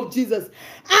name of Jesus.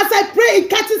 As I pray, it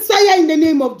catches fire in the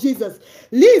name of Jesus.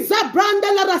 Liza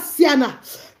branda la rasiana.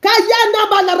 Kayana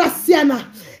balarasiana.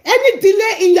 Any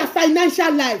delay in your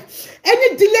financial life,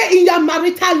 any delay in your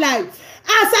marital life,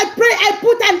 as I pray, I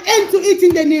put an end to it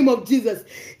in the name of Jesus.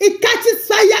 It catches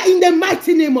fire in the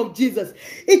mighty name of Jesus.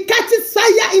 It catches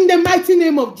fire in the mighty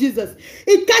name of Jesus.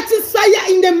 It catches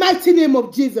fire in the mighty name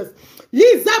of Jesus.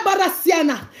 Liza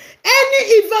barasiana.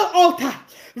 Any evil altar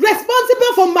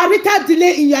responsible for marital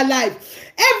delay in your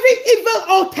life, every evil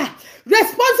altar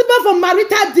responsible for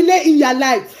marital delay in your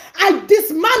life, I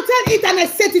dismantle it and I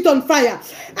set it on fire.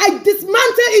 I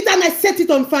dismantle it and I set it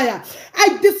on fire.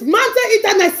 I dismantle it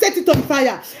and I set it on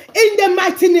fire. In the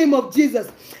mighty name of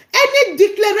Jesus. Any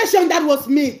declaration that was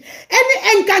made,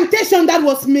 any incantation that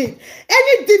was made,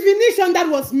 any divination that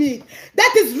was made,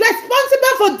 that is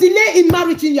responsible for delay in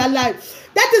marriage in your life,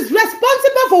 that is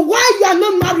responsible for why you are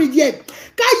not married yet.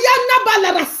 Kayana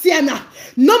balarasiana.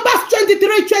 Numbers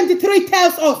 23:23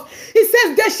 tells us, it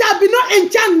says, there shall be no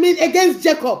enchantment against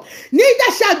Jacob,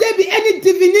 neither shall there be any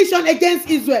divination against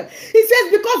Israel. He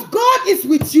says, because God is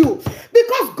with you,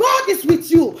 because God is with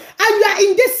you, and you are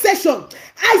in this session,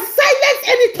 I silence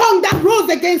any tongue that rose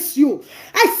against you.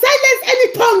 I silence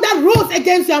any tongue that rose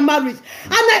against your marriage.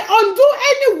 And I undo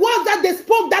any words that they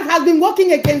spoke that has been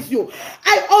working against you.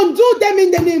 I undo them in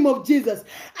the name of Jesus.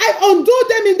 I undo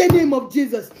them in the name of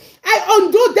Jesus. I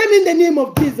undo them in the name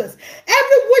of Jesus.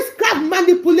 Every witchcraft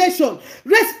manipulation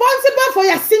responsible for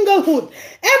your singlehood,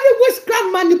 every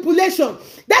witchcraft manipulation,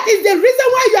 that is the reason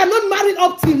why you are not married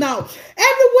up till now.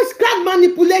 Every witchcraft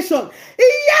manipulation.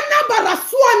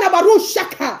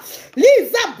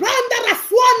 Liza branda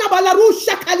raswana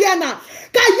balarushaka kaliana.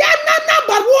 Kayana na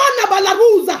baruana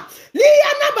balaruza.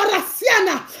 Liana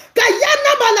barasiana.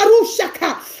 Kayana balarushaka.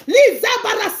 Liza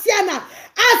barasiana.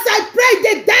 As I pray,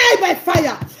 they die by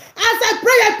fire. As I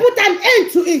pray, I put an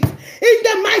end to it. In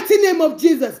the mighty name of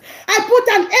Jesus. I put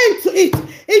an end to it.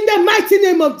 In the mighty name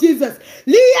name of Jesus.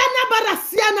 Liana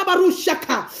barasiana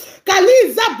barushaka.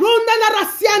 Kaliza bronda la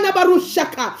rasiana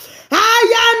barushaka.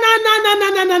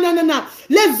 Na.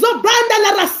 Lezobranda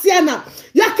la rasiana.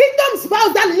 Your kingdom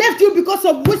spouse that left you because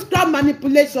of witchcraft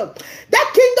manipulation.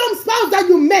 That kingdom spouse that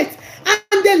you met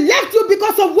and they left you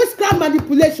because of witchcraft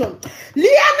manipulation.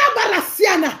 Liana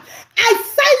barasiana. I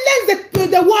silence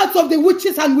the words of the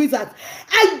witches and wizards.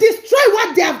 I destroy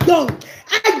what they have done.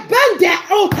 I burn their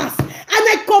altars. And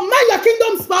I command your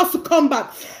kingdom spouse to come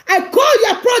back. I call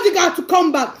your prodigal to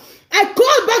come back. I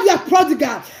call back your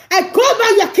prodigal. I call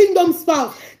back your kingdom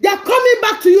spouse. They are coming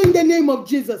back to you in the name of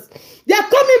Jesus. They are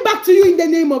coming back to you in the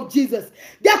name of Jesus.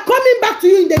 They are coming back to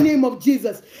you in the name of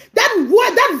Jesus. That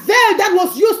veil that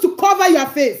was used to cover your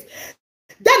face.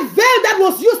 That veil that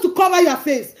was used to cover your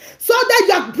face, so that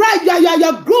your bride,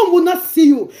 your groom will not see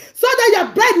you, so that your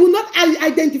bride will not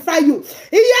identify you.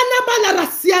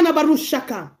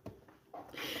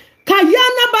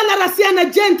 Kayana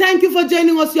balarasiana, Jen, thank you for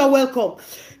joining us. You're welcome.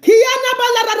 Kiyana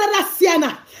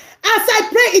balarasiana. As I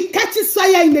pray, it catches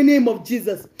fire in the name of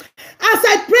Jesus. As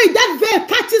I pray, that veil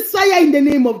catches fire in the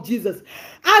name of Jesus.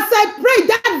 As I pray,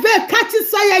 that veil catches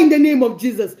fire in the name of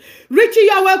Jesus. Richie,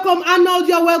 you're welcome. Arnold,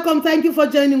 you're welcome. Thank you for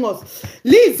joining us.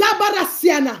 Liza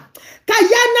barasiana.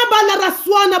 Kayana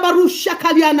balaraswana barusha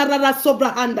kaliana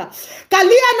rarasobrahanda.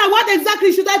 Kaliana, what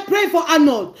exactly should I pray for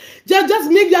Arnold?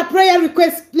 Just make your prayer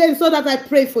request plain so that I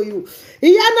pray for you.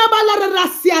 Iyana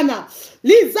balarasiana.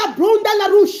 Liza brunda la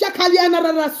rusha kaliana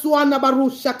raraswana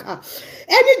barushaka.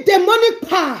 Any demonic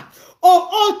power or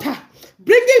altar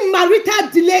bringing marital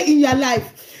delay in your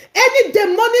life. Any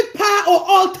demonic power or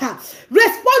altar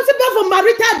responsible for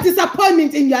marital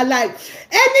disappointment in your life.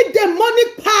 Any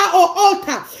demonic power or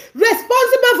altar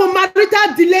responsible for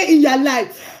marital delay in your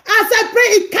life. As I pray,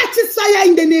 it catches fire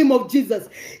in the name of Jesus.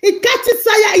 It catches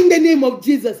fire in the name of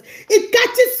Jesus. It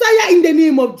catches fire in the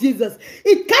name of Jesus.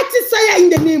 It catches fire in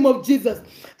the name of Jesus.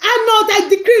 Arnold, I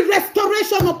decree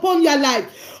restoration upon your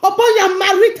life, upon your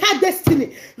marital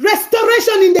destiny.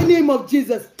 Restoration in the name of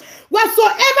Jesus.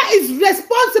 Whatsoever is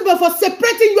responsible for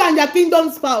separating you and your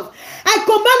kingdom spouse, I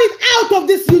command it out of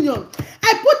this union.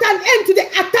 I put an end to the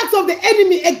attacks of the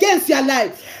enemy against your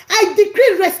life. I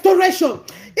decree restoration.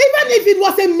 Even if it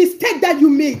was a mistake that you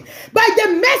made, by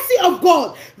the mercy of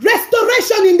God,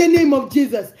 restoration in the name of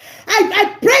Jesus.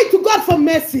 I pray to God for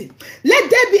mercy. Let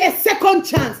there be a second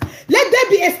chance. Let there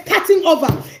be a starting over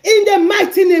in the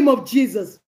mighty name of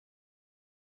Jesus.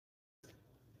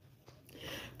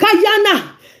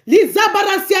 Kayana,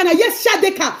 Lizabarasiana, yes,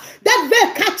 Shadeka, that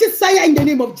veil catches fire in the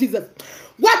name of Jesus.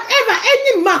 Whatever,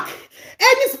 any mark,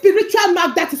 any spiritual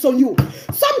mark that is on you.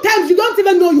 Sometimes you don't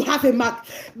even know you have a mark,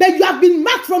 but you have been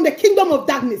marked from the kingdom of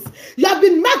darkness. You have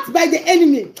been marked by the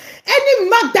enemy. Any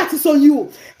mark that is on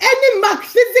you, any mark,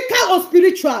 physical or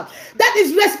spiritual, that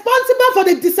is responsible for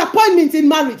the disappointment in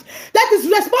marriage, that is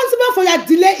responsible for your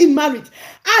delay in marriage.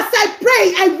 As I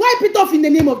pray, I wipe it off in the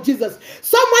name of Jesus.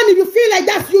 Someone, if you feel like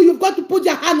that's you, you've got to put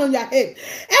your hand on your head.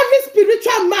 Every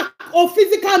spiritual mark or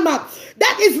physical mark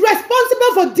that is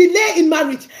responsible for delay in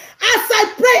marriage, as I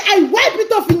pray, I wipe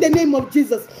it off in the name of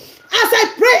Jesus. As I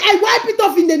pray, I wipe it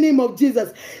off in the name of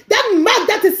Jesus. That mark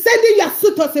that is sending your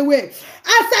suitors away.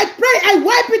 As I pray, I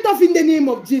wipe it off in the name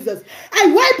of Jesus. I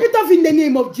wipe it off in the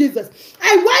name of Jesus.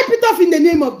 I wipe it off in the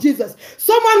name of Jesus.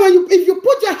 Someone, if you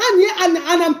put your hand here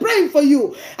and I'm praying for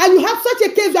you, and you have such a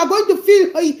case, you are going to feel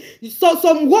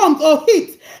some warmth or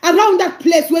heat around that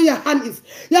place where your hand is.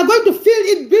 You are going to feel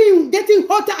it getting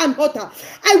hotter and hotter.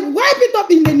 I wipe it off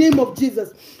in the name of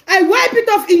Jesus. I wipe it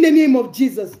off in the name of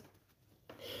Jesus.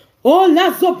 Oh,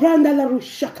 Lazo Branda La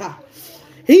Rushaka.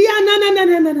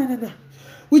 No.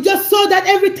 We just saw that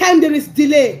every time there is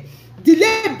delay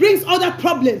brings other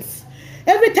problems.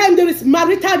 Every time there is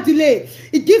marital delay,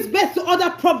 it gives birth to other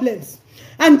problems.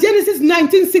 And Genesis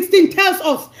 19:16 tells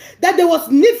us that there was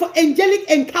need for angelic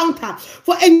encounter,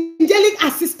 for angelic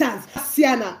assistance.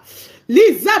 Siana.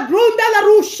 Liza Brunda La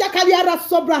Rushaka Liara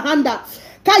Sobrahanda.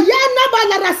 Kayana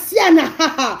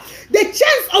Balarasiana. The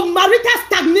chains of marital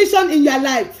stagnation in your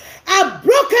life are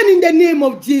broken in the name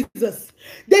of Jesus.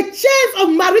 The chains of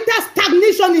marital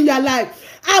stagnation in your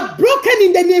life are broken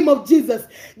in the name of Jesus.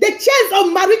 The chains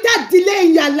of marital delay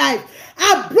in your life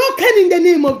are broken in the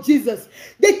name of Jesus.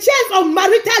 The chains of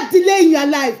marital delay in your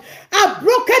life are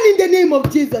broken in the name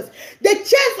of Jesus. The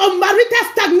chains of marital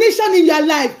stagnation in your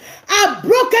life are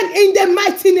broken in the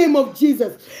mighty name of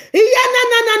Jesus.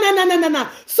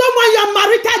 Someone, your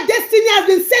marital destiny has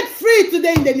been set free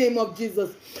today in the name of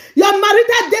Jesus. Your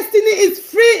marital destiny is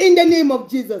free in the name of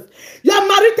Jesus. Your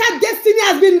marital destiny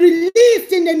has been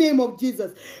released in the name of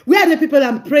Jesus. Where are the people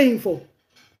I'm praying for?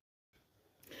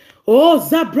 Oh,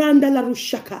 Zabranda la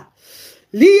Rushaka.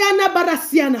 Liana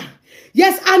Barasiana.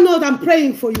 Yes, Arnold, I'm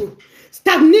praying for you.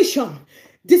 Stagnation,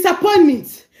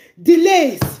 disappointment,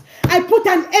 delays. I put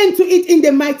an end to it in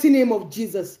the mighty name of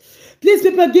Jesus. Please,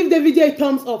 people, give the video a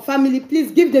thumbs up. Family,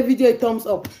 please give the video a thumbs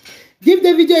up. Give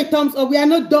the video a thumbs up. We are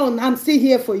not done. I'm still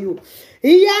here for you.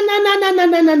 Every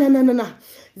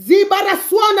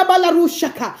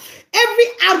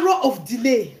arrow of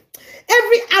delay,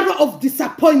 every arrow of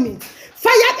disappointment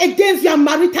fired against your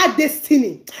marital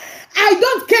destiny, I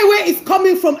don't care where it's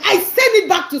coming from. I send it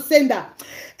back to sender.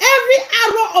 Every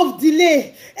arrow of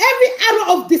delay, every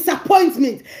arrow of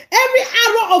disappointment, every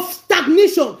arrow of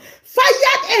stagnation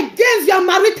fired against your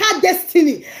marital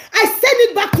destiny, I send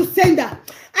it back to sender.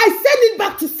 I send it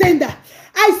back to sender.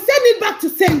 I send it back to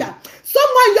sender.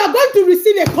 Someone, you are going to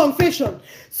receive a confession.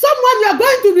 Someone, you are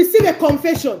going to receive a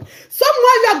confession.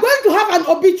 Someone, you are going to have an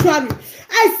obituary.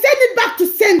 I send it back to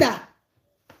sender.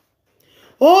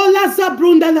 Oh, Laza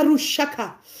Brunda La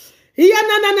Rushaka.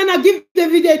 Give the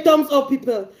video a thumbs up,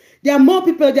 people. There are more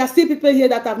people. There are still people here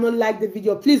that have not liked the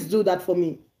video. Please do that for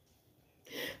me.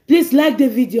 Please like the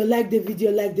video, like the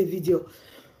video, like the video.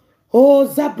 Oh,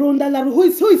 Zabrunda La Who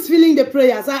is feeling the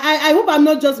prayers? I hope I'm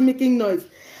not just making noise.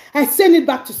 I send it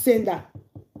back to sender.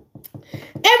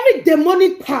 Every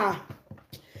demonic power.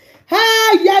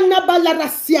 Yana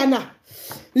Balarasiana.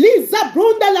 Liza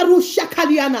Brunda La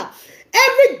Rushakaliana.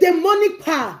 Every demonic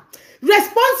power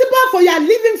responsible for your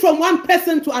living from one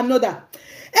person to another.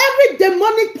 Every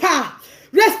demonic power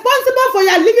responsible for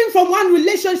your living from one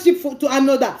relationship to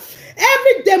another.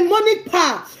 Every demonic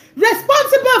power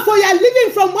responsible for your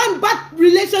living from one bad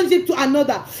relationship to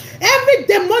another. Every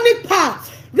demonic power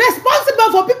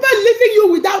responsible for people leaving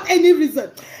you without any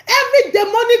reason. Every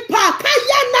demonic power.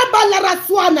 Kayana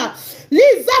Balaraswana.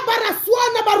 Liza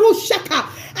Baraswana Barushaka.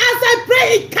 As I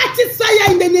pray, it catches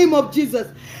fire in the name of Jesus.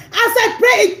 As I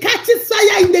pray, it catches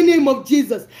fire in the name of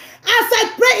Jesus. As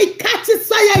I pray, it catches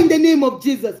fire in the name of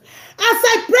Jesus. As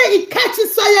I pray, it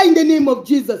catches fire in the name of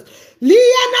Jesus.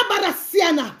 Liana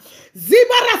Barasiana.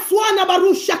 Zibaraswana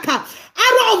Barushaka.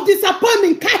 Arrow of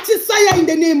disappointment catches fire in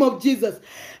the name of Jesus.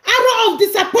 Arrow of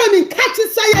disappointment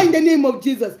catches fire in the name of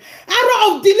Jesus.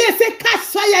 Arrow of delay, say catch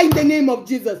fire in the name of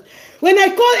Jesus. When I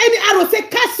call any arrow, say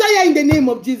catch fire in the name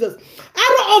of Jesus.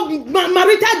 Arrow of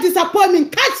marital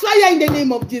disappointment, catch fire in the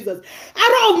name of Jesus.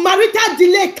 Arrow of marital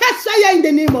delay, catch fire in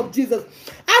the name of Jesus.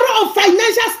 Arrow of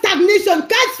financial stagnation,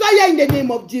 catch fire in the name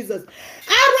of Jesus.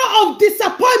 Arrow of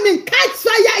disappointment, catch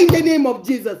fire in the name of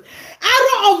Jesus.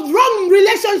 Arrow of wrong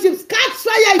relationships, catch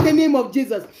fire in the name of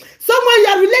Jesus. Someone,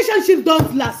 your relationships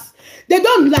don't last. They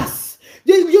don't last.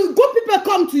 Good people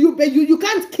come to you, but you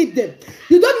can't keep them.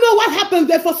 You don't know what happens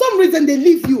there. For some reason, they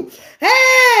leave you.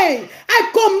 Hey, I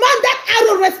command that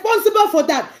arrow responsible for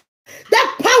that.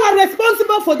 That power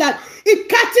responsible for that. It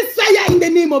catches fire in the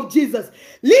name of Jesus.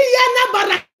 Liana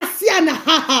Barasiana.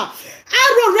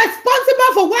 Arrow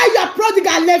responsible for why your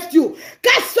prodigal left you.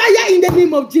 Catch fire in the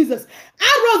name of Jesus.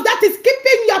 Arrow that is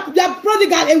keeping your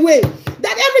prodigal away.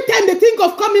 That every time they think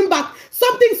of coming back,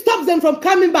 something stops them from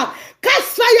coming back. Catch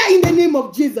fire in the name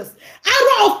of Jesus.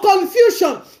 Arrow of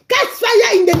confusion. Catch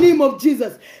fire in the name of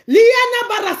Jesus. Liana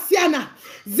Barasiana.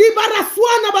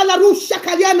 Zibaraswana Balarusha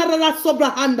Kaliana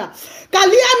Rasobrahanda.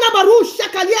 Kaliana Barusha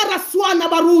Kaliana Swana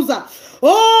Baruza.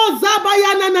 Oh,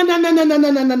 Zabayana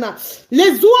na.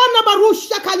 Lezuana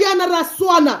Barusha Kaliana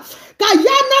Raswana.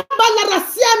 Kayana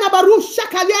Balarasiana Barusha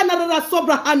Kaliana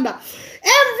Rasobrahanda.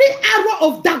 Every arrow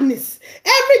of darkness,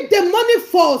 every demonic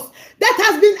force that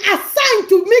has been assigned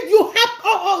to make you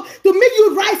happy, to make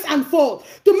you rise and fall,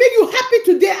 to make you happy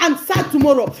today and sad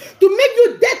tomorrow, to make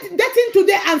you dating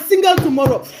today and single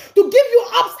tomorrow, to give you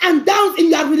ups and downs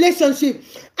in your relationship.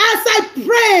 As I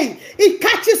pray, it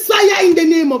catches fire in the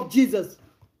name of Jesus.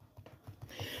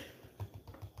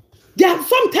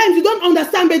 Sometimes you don't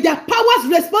understand, but there are powers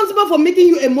responsible for making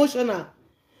you emotional.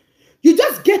 You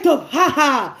just get up,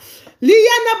 ha.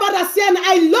 Liana Barasian,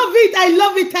 I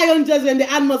love it, Tayon Judge, when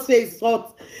the atmosphere is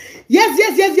hot. Yes,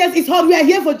 it's hot. We are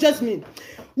here for judgment.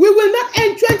 We will not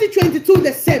end 2022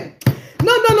 the same.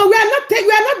 No, we are not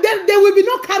there will be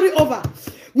no carry over.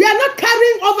 We are not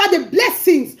carrying over the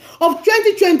blessings of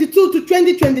 2022 to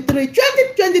 2023.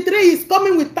 2023 is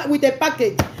coming with a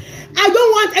package. I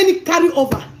don't want any carry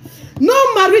over.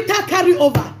 No marital carry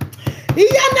over.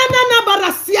 Iyanana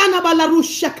Barasiana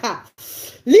Balarushaka.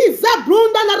 Liza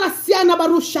Brunda la Rasiana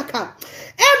Barushaka.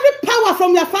 Every power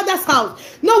from your father's house.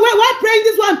 No, while praying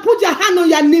this one, put your hand on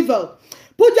your navel.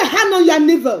 Put your hand on your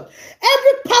navel.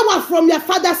 Every power from your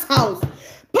father's house.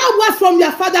 powers from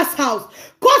your father's house,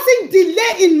 causing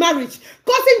delay in marriage,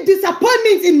 causing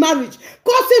disappointment in marriage,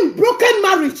 causing broken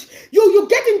marriage. You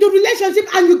get into relationship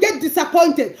and you get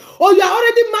disappointed, or you are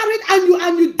already married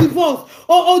and you divorce,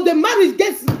 or the marriage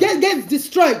gets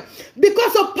destroyed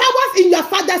because of powers in your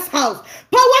father's house,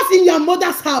 powers in your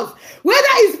mother's house.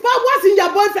 Whether it's powers in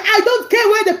your boyfriend, I don't care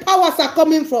where the powers are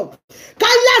coming from.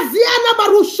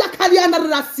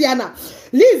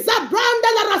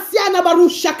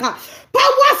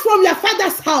 Powers from your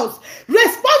father's house,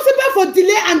 responsible for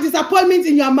delay and disappointment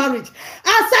in your marriage. As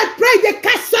I pray, they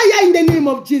catch fire in the name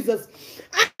of Jesus.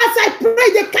 As I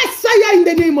pray, they catch fire in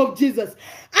the name of Jesus. As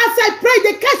I pray,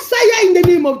 they catch fire in the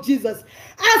name of Jesus. As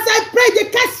I pray, they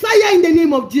catch fire in the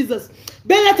name of Jesus.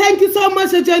 Bella, thank you so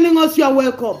much for joining us. You are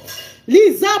welcome.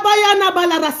 Liza Bayana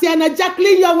Balarasiana,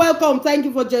 Jacqueline, you are welcome. Thank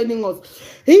you for joining us.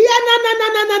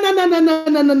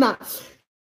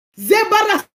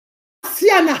 Zebarasiana,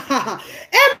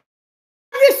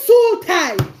 every soul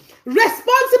tie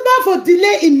responsible for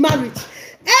delay in marriage,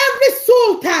 every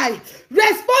soul tie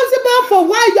responsible for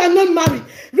why you are not married,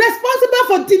 responsible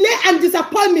for delay and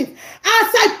disappointment.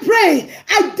 As I pray,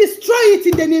 I destroy it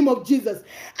in the name of Jesus.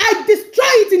 I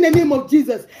destroy it in the name of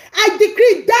Jesus. I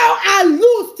decree thou art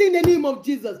loosed in the name of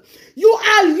Jesus. You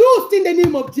are loosed in the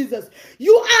name of Jesus.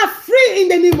 You are free in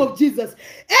the name of Jesus.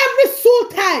 Every soul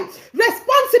tie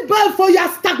responsible for your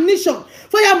stagnation,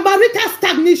 for your marital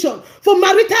stagnation, for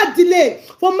marital delay,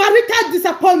 for marital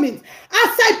disappointment.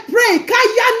 As I pray,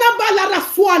 Kayana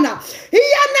Balaraswana,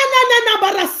 Iyanana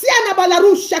Barasiana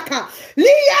Balarushaka,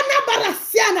 Liana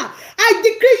Barasiana, I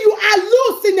decree you are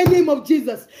loose in the name of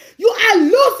Jesus. You are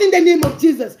loose in the name of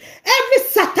Jesus. Every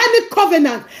satanic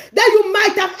covenant that you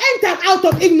might have entered out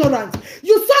of ignorance,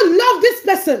 you so love this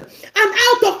person, and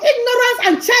out of ignorance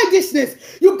and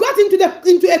childishness, you got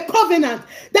into a covenant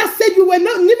that said you were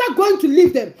never going to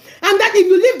leave them, and that if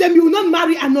you leave them, you will not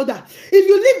marry another. If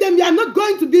you leave them, you are not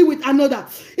going to be with another.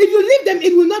 If you leave them,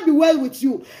 it will not be well with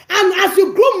you. And as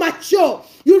you grow mature,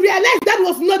 you realize that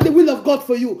was not the will of God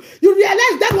for you. You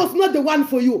realize that was not the one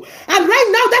for you. And right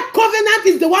now, that covenant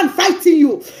is the one fighting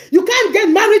you. You can't get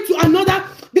married to another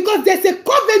because there's a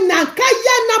covenant.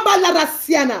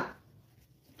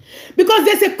 Because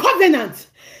there's a covenant.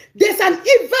 There's an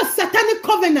evil satanic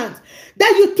covenant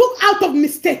that you took out of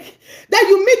mistake. That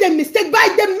you made a mistake.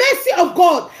 By the mercy of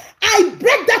God, I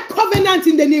break that covenant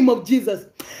in the name of Jesus.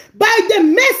 By the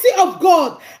mercy of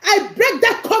God, I break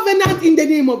that covenant in the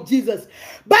name of Jesus.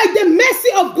 By the mercy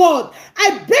of God,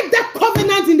 I break that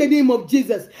covenant in the name of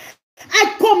Jesus. I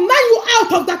command you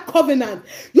out of that covenant.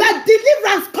 Your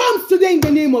deliverance comes today in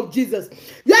the name of Jesus.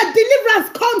 Your deliverance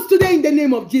comes today in the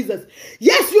name of Jesus.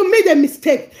 Yes, you made a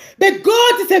mistake, but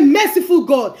God is a merciful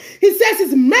God. He says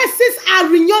his mercies are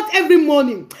renewed every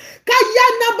morning.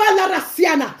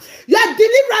 Your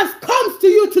deliverance comes to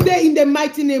you today in the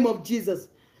mighty name of Jesus.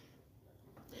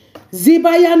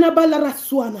 Zibayana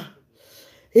balaraswana.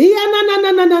 Every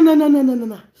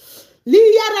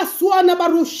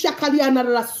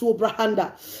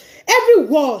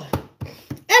wall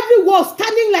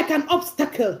standing like an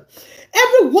obstacle.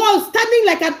 Every wall standing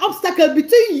like an obstacle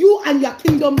between you and your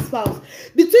kingdom spouse,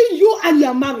 between you and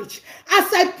your marriage.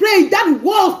 As I pray, that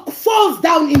wall falls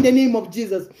down in the name of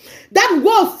Jesus. That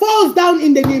wall falls down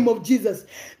in the name of Jesus.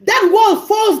 That wall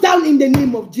falls down in the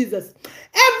name of Jesus.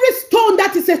 Every stone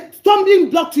that is a stumbling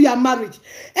block to your marriage,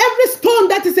 every stone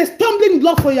that is a stumbling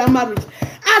block for your marriage,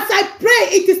 as I pray,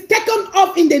 it is taken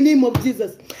off in the name of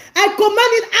Jesus. I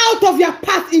command it out of your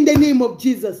path in the name of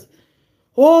Jesus.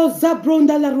 Oh,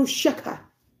 Zabronda la Rushaka.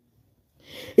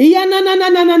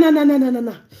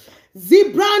 Na.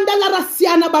 Zibranda la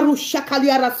Rasiana Barushaka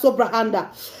liara sobrahanda.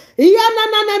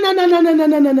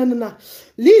 Na.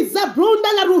 Liza Bronda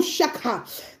la Rushaka.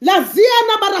 La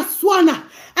Ziana Baraswana.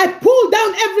 I pull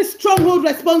down every stronghold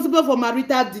responsible for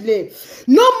marital delay.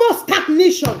 No more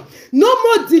stagnation. No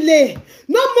more delay.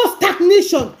 No more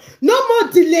stagnation. No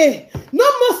more delay. No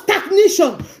more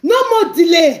stagnation. No more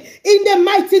delay. In the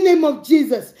mighty name of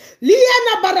Jesus.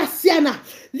 Liana Barasiana.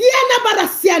 Liana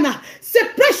Barasiana.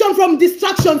 Separation from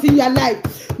distractions in your life.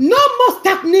 No more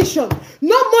stagnation.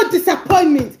 No more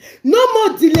disappointment. No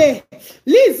more delay.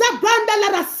 Liza Branda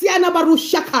la Rasiana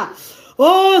Barushaka.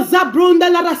 Oh, Zabrunda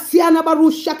la Rasiana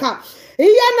Barushaka.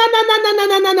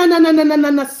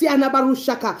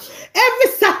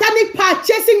 Every satanic power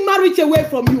chasing marriage away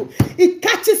from you, it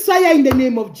catches fire in the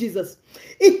name of Jesus.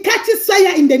 It catches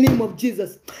fire in the name of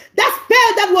Jesus. That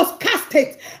spell that was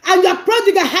casted and your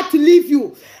prodigal had to leave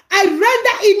you, I render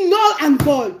it null and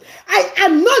void. I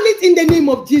annul it in the name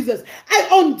of Jesus. I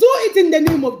undo it in the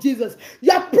name of Jesus.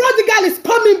 Your prodigal is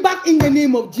coming back in the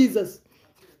name of Jesus.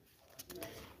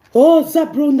 Oh,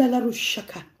 Zabronda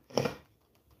Larushaka.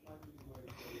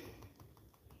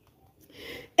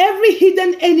 Every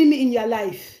hidden enemy in your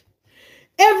life,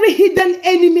 every hidden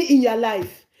enemy in your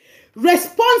life,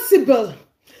 responsible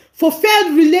for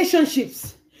failed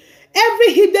relationships,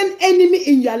 every hidden enemy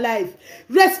in your life,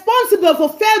 responsible for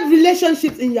failed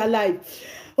relationships in your life.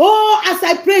 Oh, as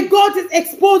I pray, God is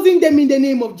exposing them in the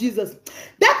name of Jesus.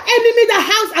 That enemy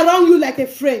that hangs around you like a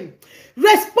friend,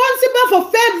 responsible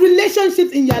for failed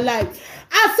relationships in your life.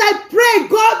 As I pray,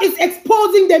 God is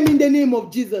exposing them in the name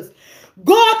of Jesus.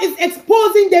 God is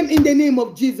exposing them in the name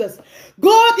of Jesus.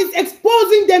 God is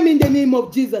exposing them in the name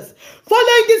of Jesus.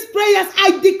 Following these prayers,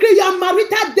 I decree your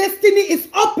marital destiny is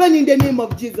open in the name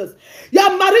of Jesus.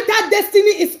 Your marital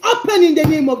destiny is open in the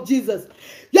name of Jesus.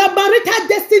 Your marital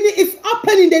destiny is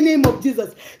open in the name of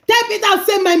Jesus. Type it out.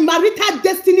 Say, my marital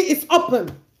destiny is open.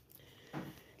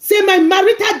 Say, my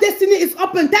marital destiny is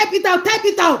open. Type it out. Type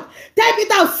it out. Type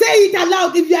it out. Say it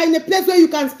aloud if you are in a place where you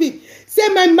can speak. Say,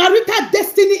 my marital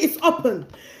destiny is open.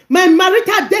 My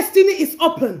marital destiny is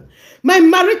open. My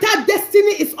marital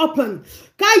destiny is open.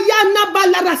 Kayana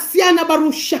balarasiana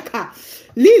barushaka.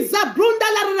 Liza brunda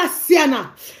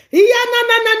larasiana.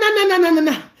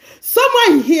 Yana.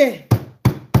 Someone here.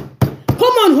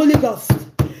 Come on, Holy Ghost.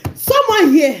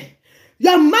 Someone here.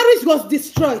 Your marriage was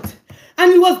destroyed.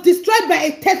 And it was destroyed by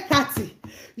a third party.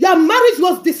 Your marriage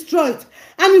was destroyed.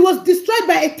 And it was destroyed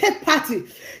by a third party.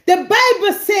 The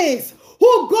Bible says,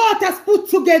 who God has put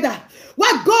together,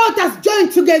 what God has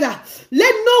joined together,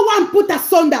 let no one put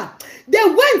asunder. They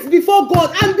went before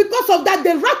God, and because of that,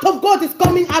 the wrath of God is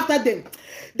coming after them.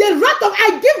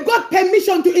 I give God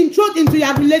permission to intrude into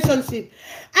your relationship.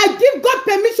 I give God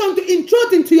permission to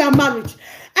intrude into your marriage.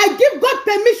 I give God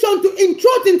permission to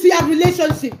intrude into your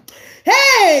relationship.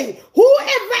 Hey,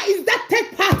 whoever is that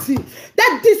third party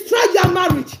that destroyed your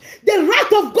marriage, the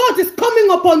wrath of God is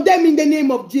coming upon them in the name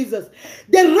of Jesus.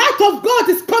 The wrath of God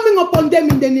is coming upon them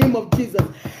in the name of Jesus.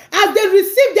 As they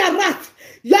receive their wrath,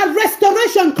 your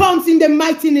restoration comes in the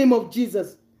mighty name of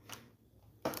Jesus.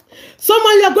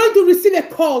 Someone, you're going to receive a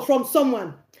call from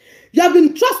someone. You have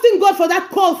been trusting God for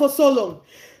that call for so long.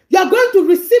 You're going to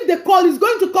receive the call. It's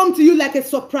going to come to you like a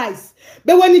surprise.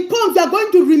 But when it comes, you're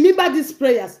going to remember these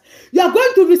prayers. You're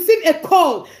going to receive a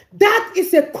call. That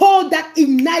is a call that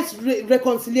ignites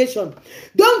reconciliation.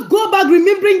 Don't go back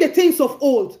remembering the things of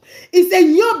old. It's a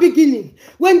new beginning.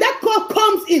 When that call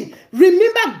comes in,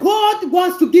 remember God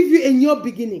wants to give you a new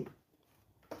beginning.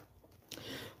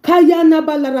 Kayana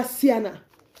balarasiana.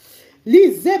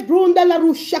 Lize brunda la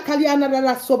rushakaliana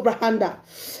la sobrahanda.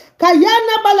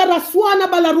 Kayana balaraswana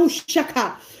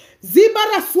balarushaka.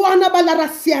 Zibaraswana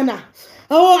balarasiana.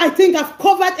 Oh, I think I've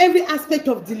covered every aspect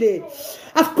of delay.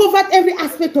 I've covered every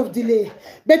aspect of delay.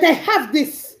 But I have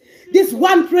this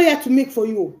one prayer to make for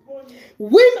you.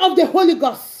 Wind of the Holy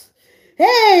Ghost.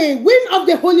 Hey, wind of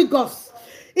the Holy Ghost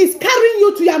is carrying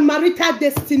you to your marital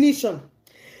destination.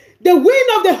 The wind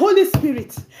of the Holy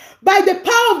Spirit, by the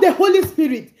power of the Holy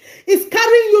Spirit, is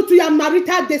carrying you to your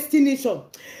marital destination.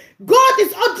 God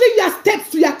is ordering your steps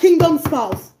to your kingdom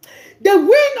spouse. The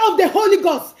wind of the Holy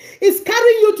Ghost is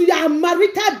carrying you to your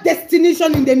marital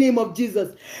destination in the name of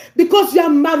Jesus. Because your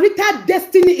marital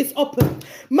destiny is open.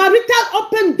 Marital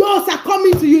open doors are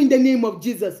coming to you in the name of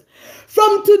Jesus.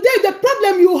 From today, the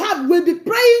problem you have will be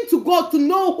praying to God to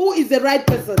know who is the right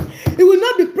person. It will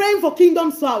not be praying for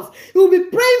kingdom spouse. It will be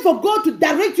praying for God to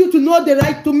direct you to know the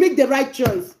right, to make the right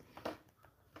choice.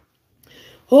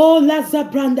 Oh,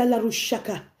 Laza Branda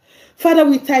Larushaka. Father,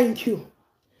 we thank you.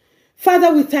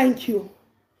 Father, we thank you.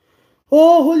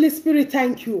 Oh, Holy Spirit,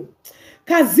 thank you.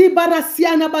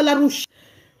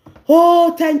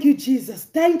 Oh, thank you, Jesus.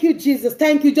 Thank you, Jesus.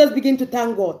 Thank you. Just begin to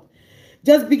thank God.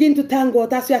 Just begin to thank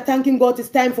God. As you are thanking God, it's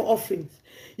time for offerings.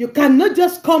 You cannot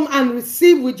just come and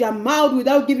receive with your mouth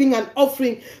without giving an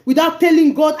offering, without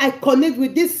telling God, I connect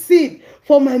with this seed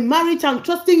for my marriage. I'm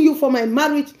trusting you for my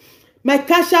marriage. My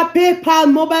cashapp,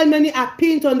 PayPal, mobile money are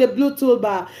pinned on the blue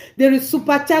toolbar. There is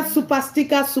super chat, super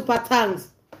sticker, super thanks.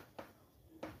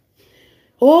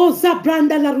 Oh,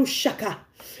 Zabranda Larushaka.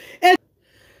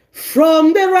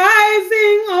 From the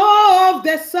rising of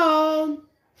the sun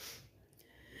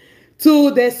to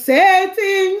the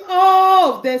setting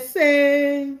of the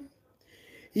same,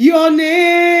 your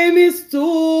name is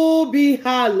to be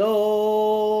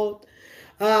hallowed,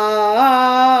 Adonai.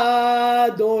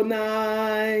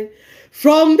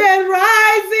 From the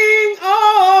rising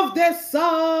of the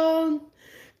sun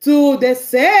to the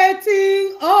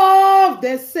setting of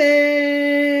the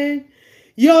same,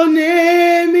 your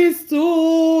name is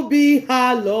to be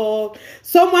hallowed.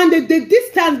 Someone, the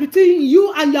distance between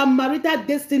you and your marital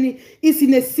destiny is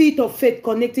in a seat of faith,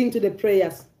 connecting to the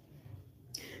prayers.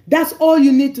 That's all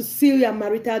you need to seal your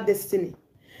marital destiny.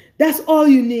 That's all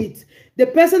you need. The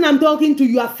person I'm talking to,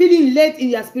 you are feeling led in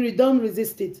your spirit. Don't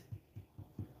resist it.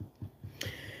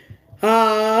 Adonai.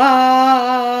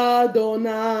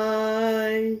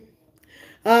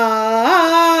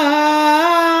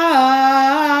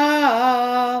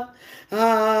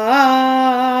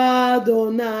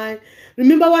 Adonai.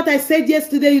 Remember what I said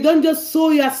yesterday? You don't just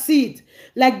sow your seed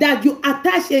like that. You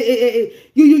attach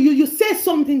you say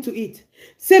something to it.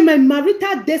 Say, my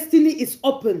marital destiny is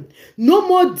open. No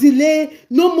more delay,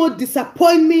 no more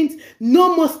disappointment,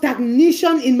 no more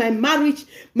stagnation in my marriage.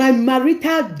 My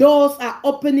marital doors are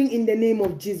opening in the name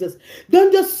of Jesus.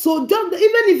 Don't just sow, even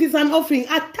if it's an offering,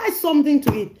 attach something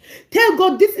to it. Tell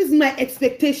God, this is my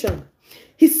expectation.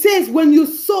 He says, when you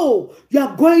sow, you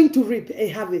are going to reap a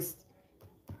harvest.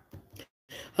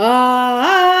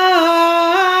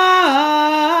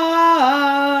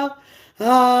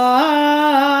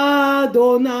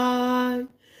 Adonai,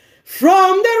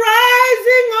 from the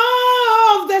rising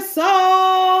of the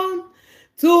sun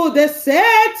to the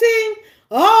setting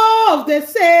of the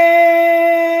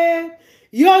same,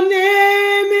 your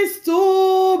name is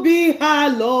to be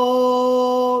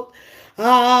hallowed. Adonai,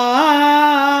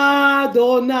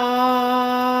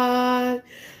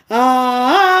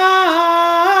 Adonai.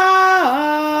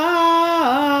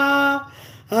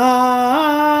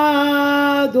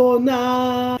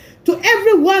 To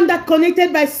everyone that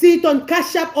connected by seed on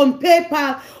cashapp, on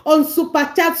PayPal, on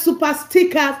super chat, super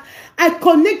stickers, I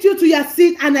connect you to your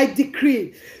seed and I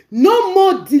decree no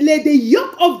more delay. The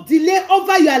yoke of delay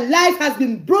over your life has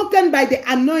been broken by the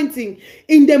anointing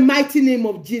in the mighty name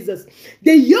of Jesus.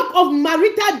 The yoke of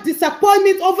marital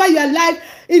disappointment over your life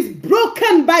is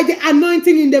broken by the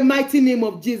anointing in the mighty name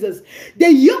of Jesus.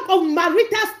 The yoke of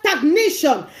marital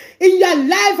stagnation in your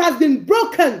life has been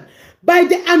broken by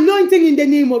the anointing in the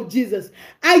name of Jesus.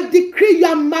 I decree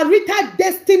your marital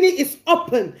destiny is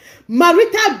open.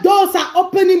 Marital doors are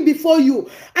opening before you.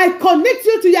 I connect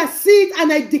you to your seed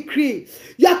and I decree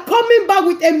you are coming back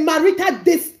with a marital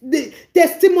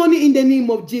testimony in the name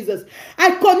of Jesus.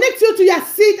 I connect you to your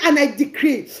seed and I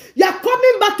decree you are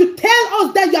coming back to tell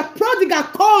us that your prodigal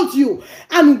calls you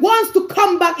and wants to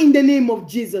come back in the name of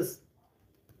Jesus.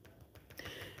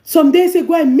 Some days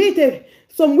ago,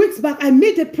 some weeks back, I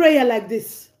made a prayer like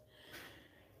this.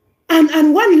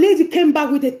 And one lady came back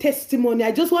with a testimony.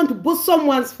 I just want to boost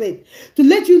someone's faith to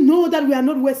let you know that we are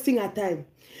not wasting our time.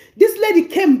 This lady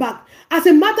came back. As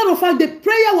a matter of fact, the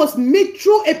prayer was made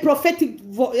through a prophetic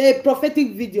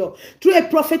video, through a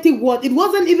prophetic word. It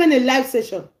wasn't even a live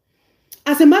session.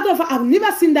 As a matter of fact, I've never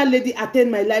seen that lady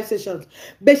attend my live sessions,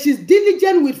 but she's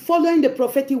diligent with following the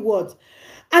prophetic word.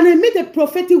 And I made a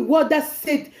prophetic word that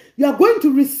said, you are going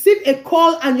to receive a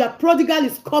call and your prodigal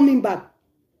is coming back.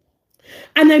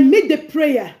 And I made the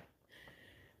prayer.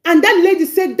 And that lady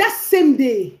said that same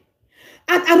day,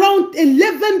 at around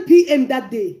 11 p.m. that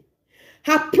day,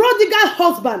 her prodigal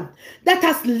husband that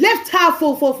has left her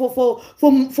for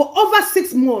over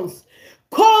 6 months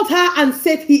called her and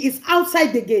said he is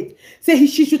outside the gate. Said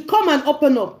she should come and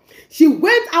open up. She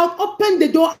went out, opened the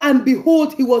door, and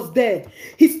behold, he was there.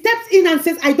 He steps in and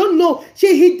says, I don't know.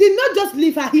 He did not just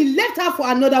leave her. He left her for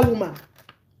another woman.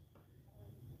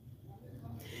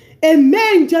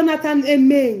 Amen, Jonathan.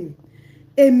 Amen.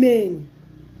 Amen.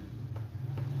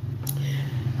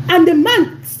 And the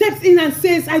man steps in and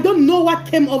says, I don't know what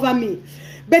came over me.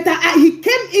 But he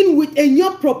came in with a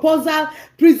new proposal,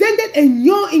 presented a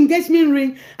new engagement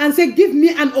ring, and said, give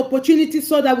me an opportunity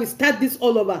so that we start this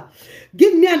all over.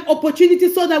 Give me an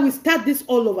opportunity so that we start this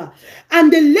all over.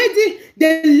 And the lady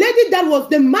that was,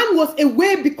 the man was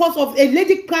away because of a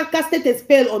lady casted a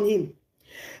spell on him.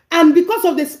 And because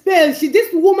of the spell,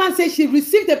 this woman said she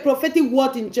received a prophetic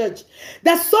word in church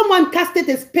that someone casted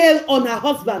a spell on her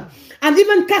husband and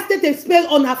even casted a spell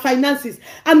on her finances.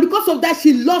 And because of that,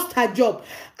 she lost her job.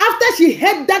 After she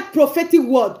heard that prophetic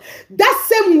word, that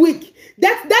same week,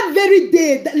 that very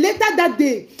day, later that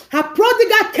day, her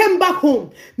prodigal came back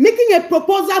home, making a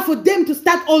proposal for them to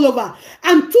start all over.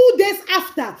 And 2 days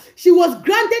after, she was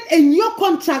granted a new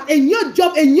contract, a new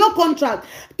job, a new contract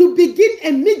to begin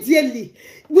immediately.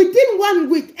 Within 1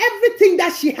 week, everything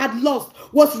that she had lost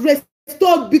was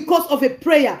restored because of a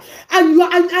prayer. And you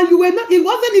were not, it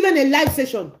wasn't even a live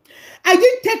session. I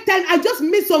didn't take time, I just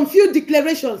made some few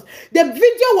declarations. The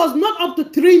video was not up to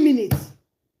 3 minutes.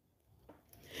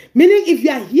 Meaning if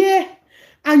you are here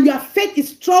and your faith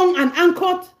is strong and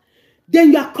anchored,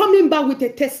 then you are coming back with a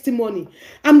testimony.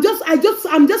 I'm just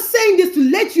saying this to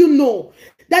let you know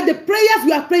that the prayers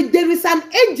you are praying, there is an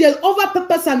angel over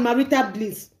purpose and marital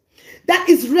bliss. that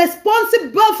is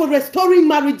responsible for restoring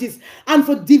marriages and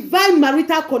for divine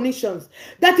marital connections,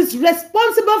 that is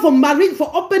responsible for marriage, for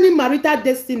opening marital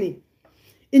destiny.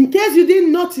 In case you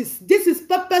didn't notice, this is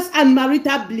purpose and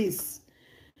marital bliss.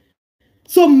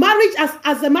 So marriage,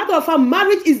 as a matter of fact,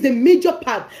 marriage is the major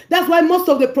part. That's why most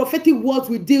of the prophetic words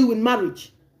we deal with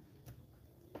marriage.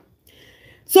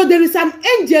 So there is an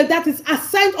angel that is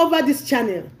assigned over this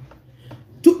channel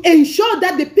to ensure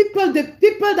that the people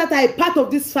that are a part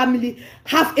of this family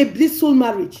have a blissful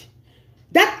marriage.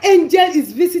 That angel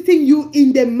is visiting you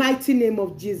in the mighty name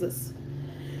of Jesus.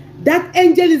 That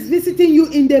angel is visiting you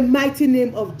in the mighty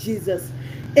name of Jesus.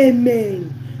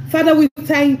 Amen. Father, we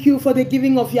thank you for the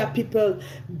giving of your people.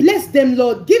 Bless them,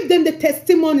 Lord. Give them the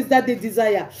testimonies that they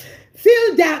desire.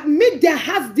 Meet their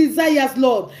heart's desires,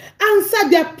 Lord. Answer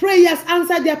their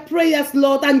prayers,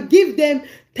 Lord, and give them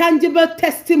tangible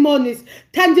testimonies,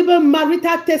 tangible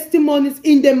marital testimonies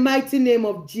in the mighty name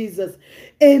of Jesus.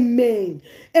 Amen.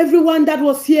 Everyone that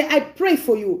was here, I pray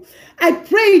for you. I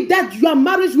pray that your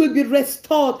marriage will be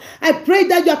restored. I pray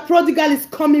that your prodigal is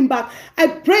coming back. I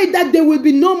pray that there will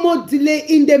be no more delay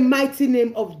in the mighty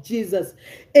name of Jesus.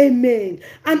 Amen.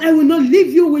 And I will not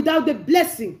leave you without the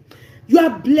blessing. You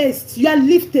are blessed. You are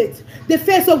lifted. The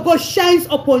face of God shines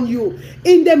upon you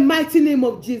in the mighty name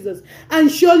of Jesus. And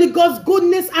surely God's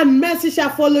goodness and mercy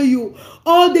shall follow you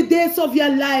all the days of your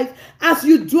life as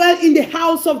you dwell in the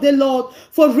house of the Lord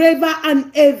forever and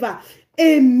ever.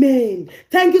 Amen.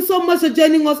 Thank you so much for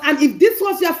joining us. And if this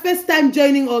was your first time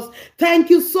joining us, thank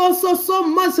you so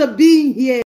much for being here.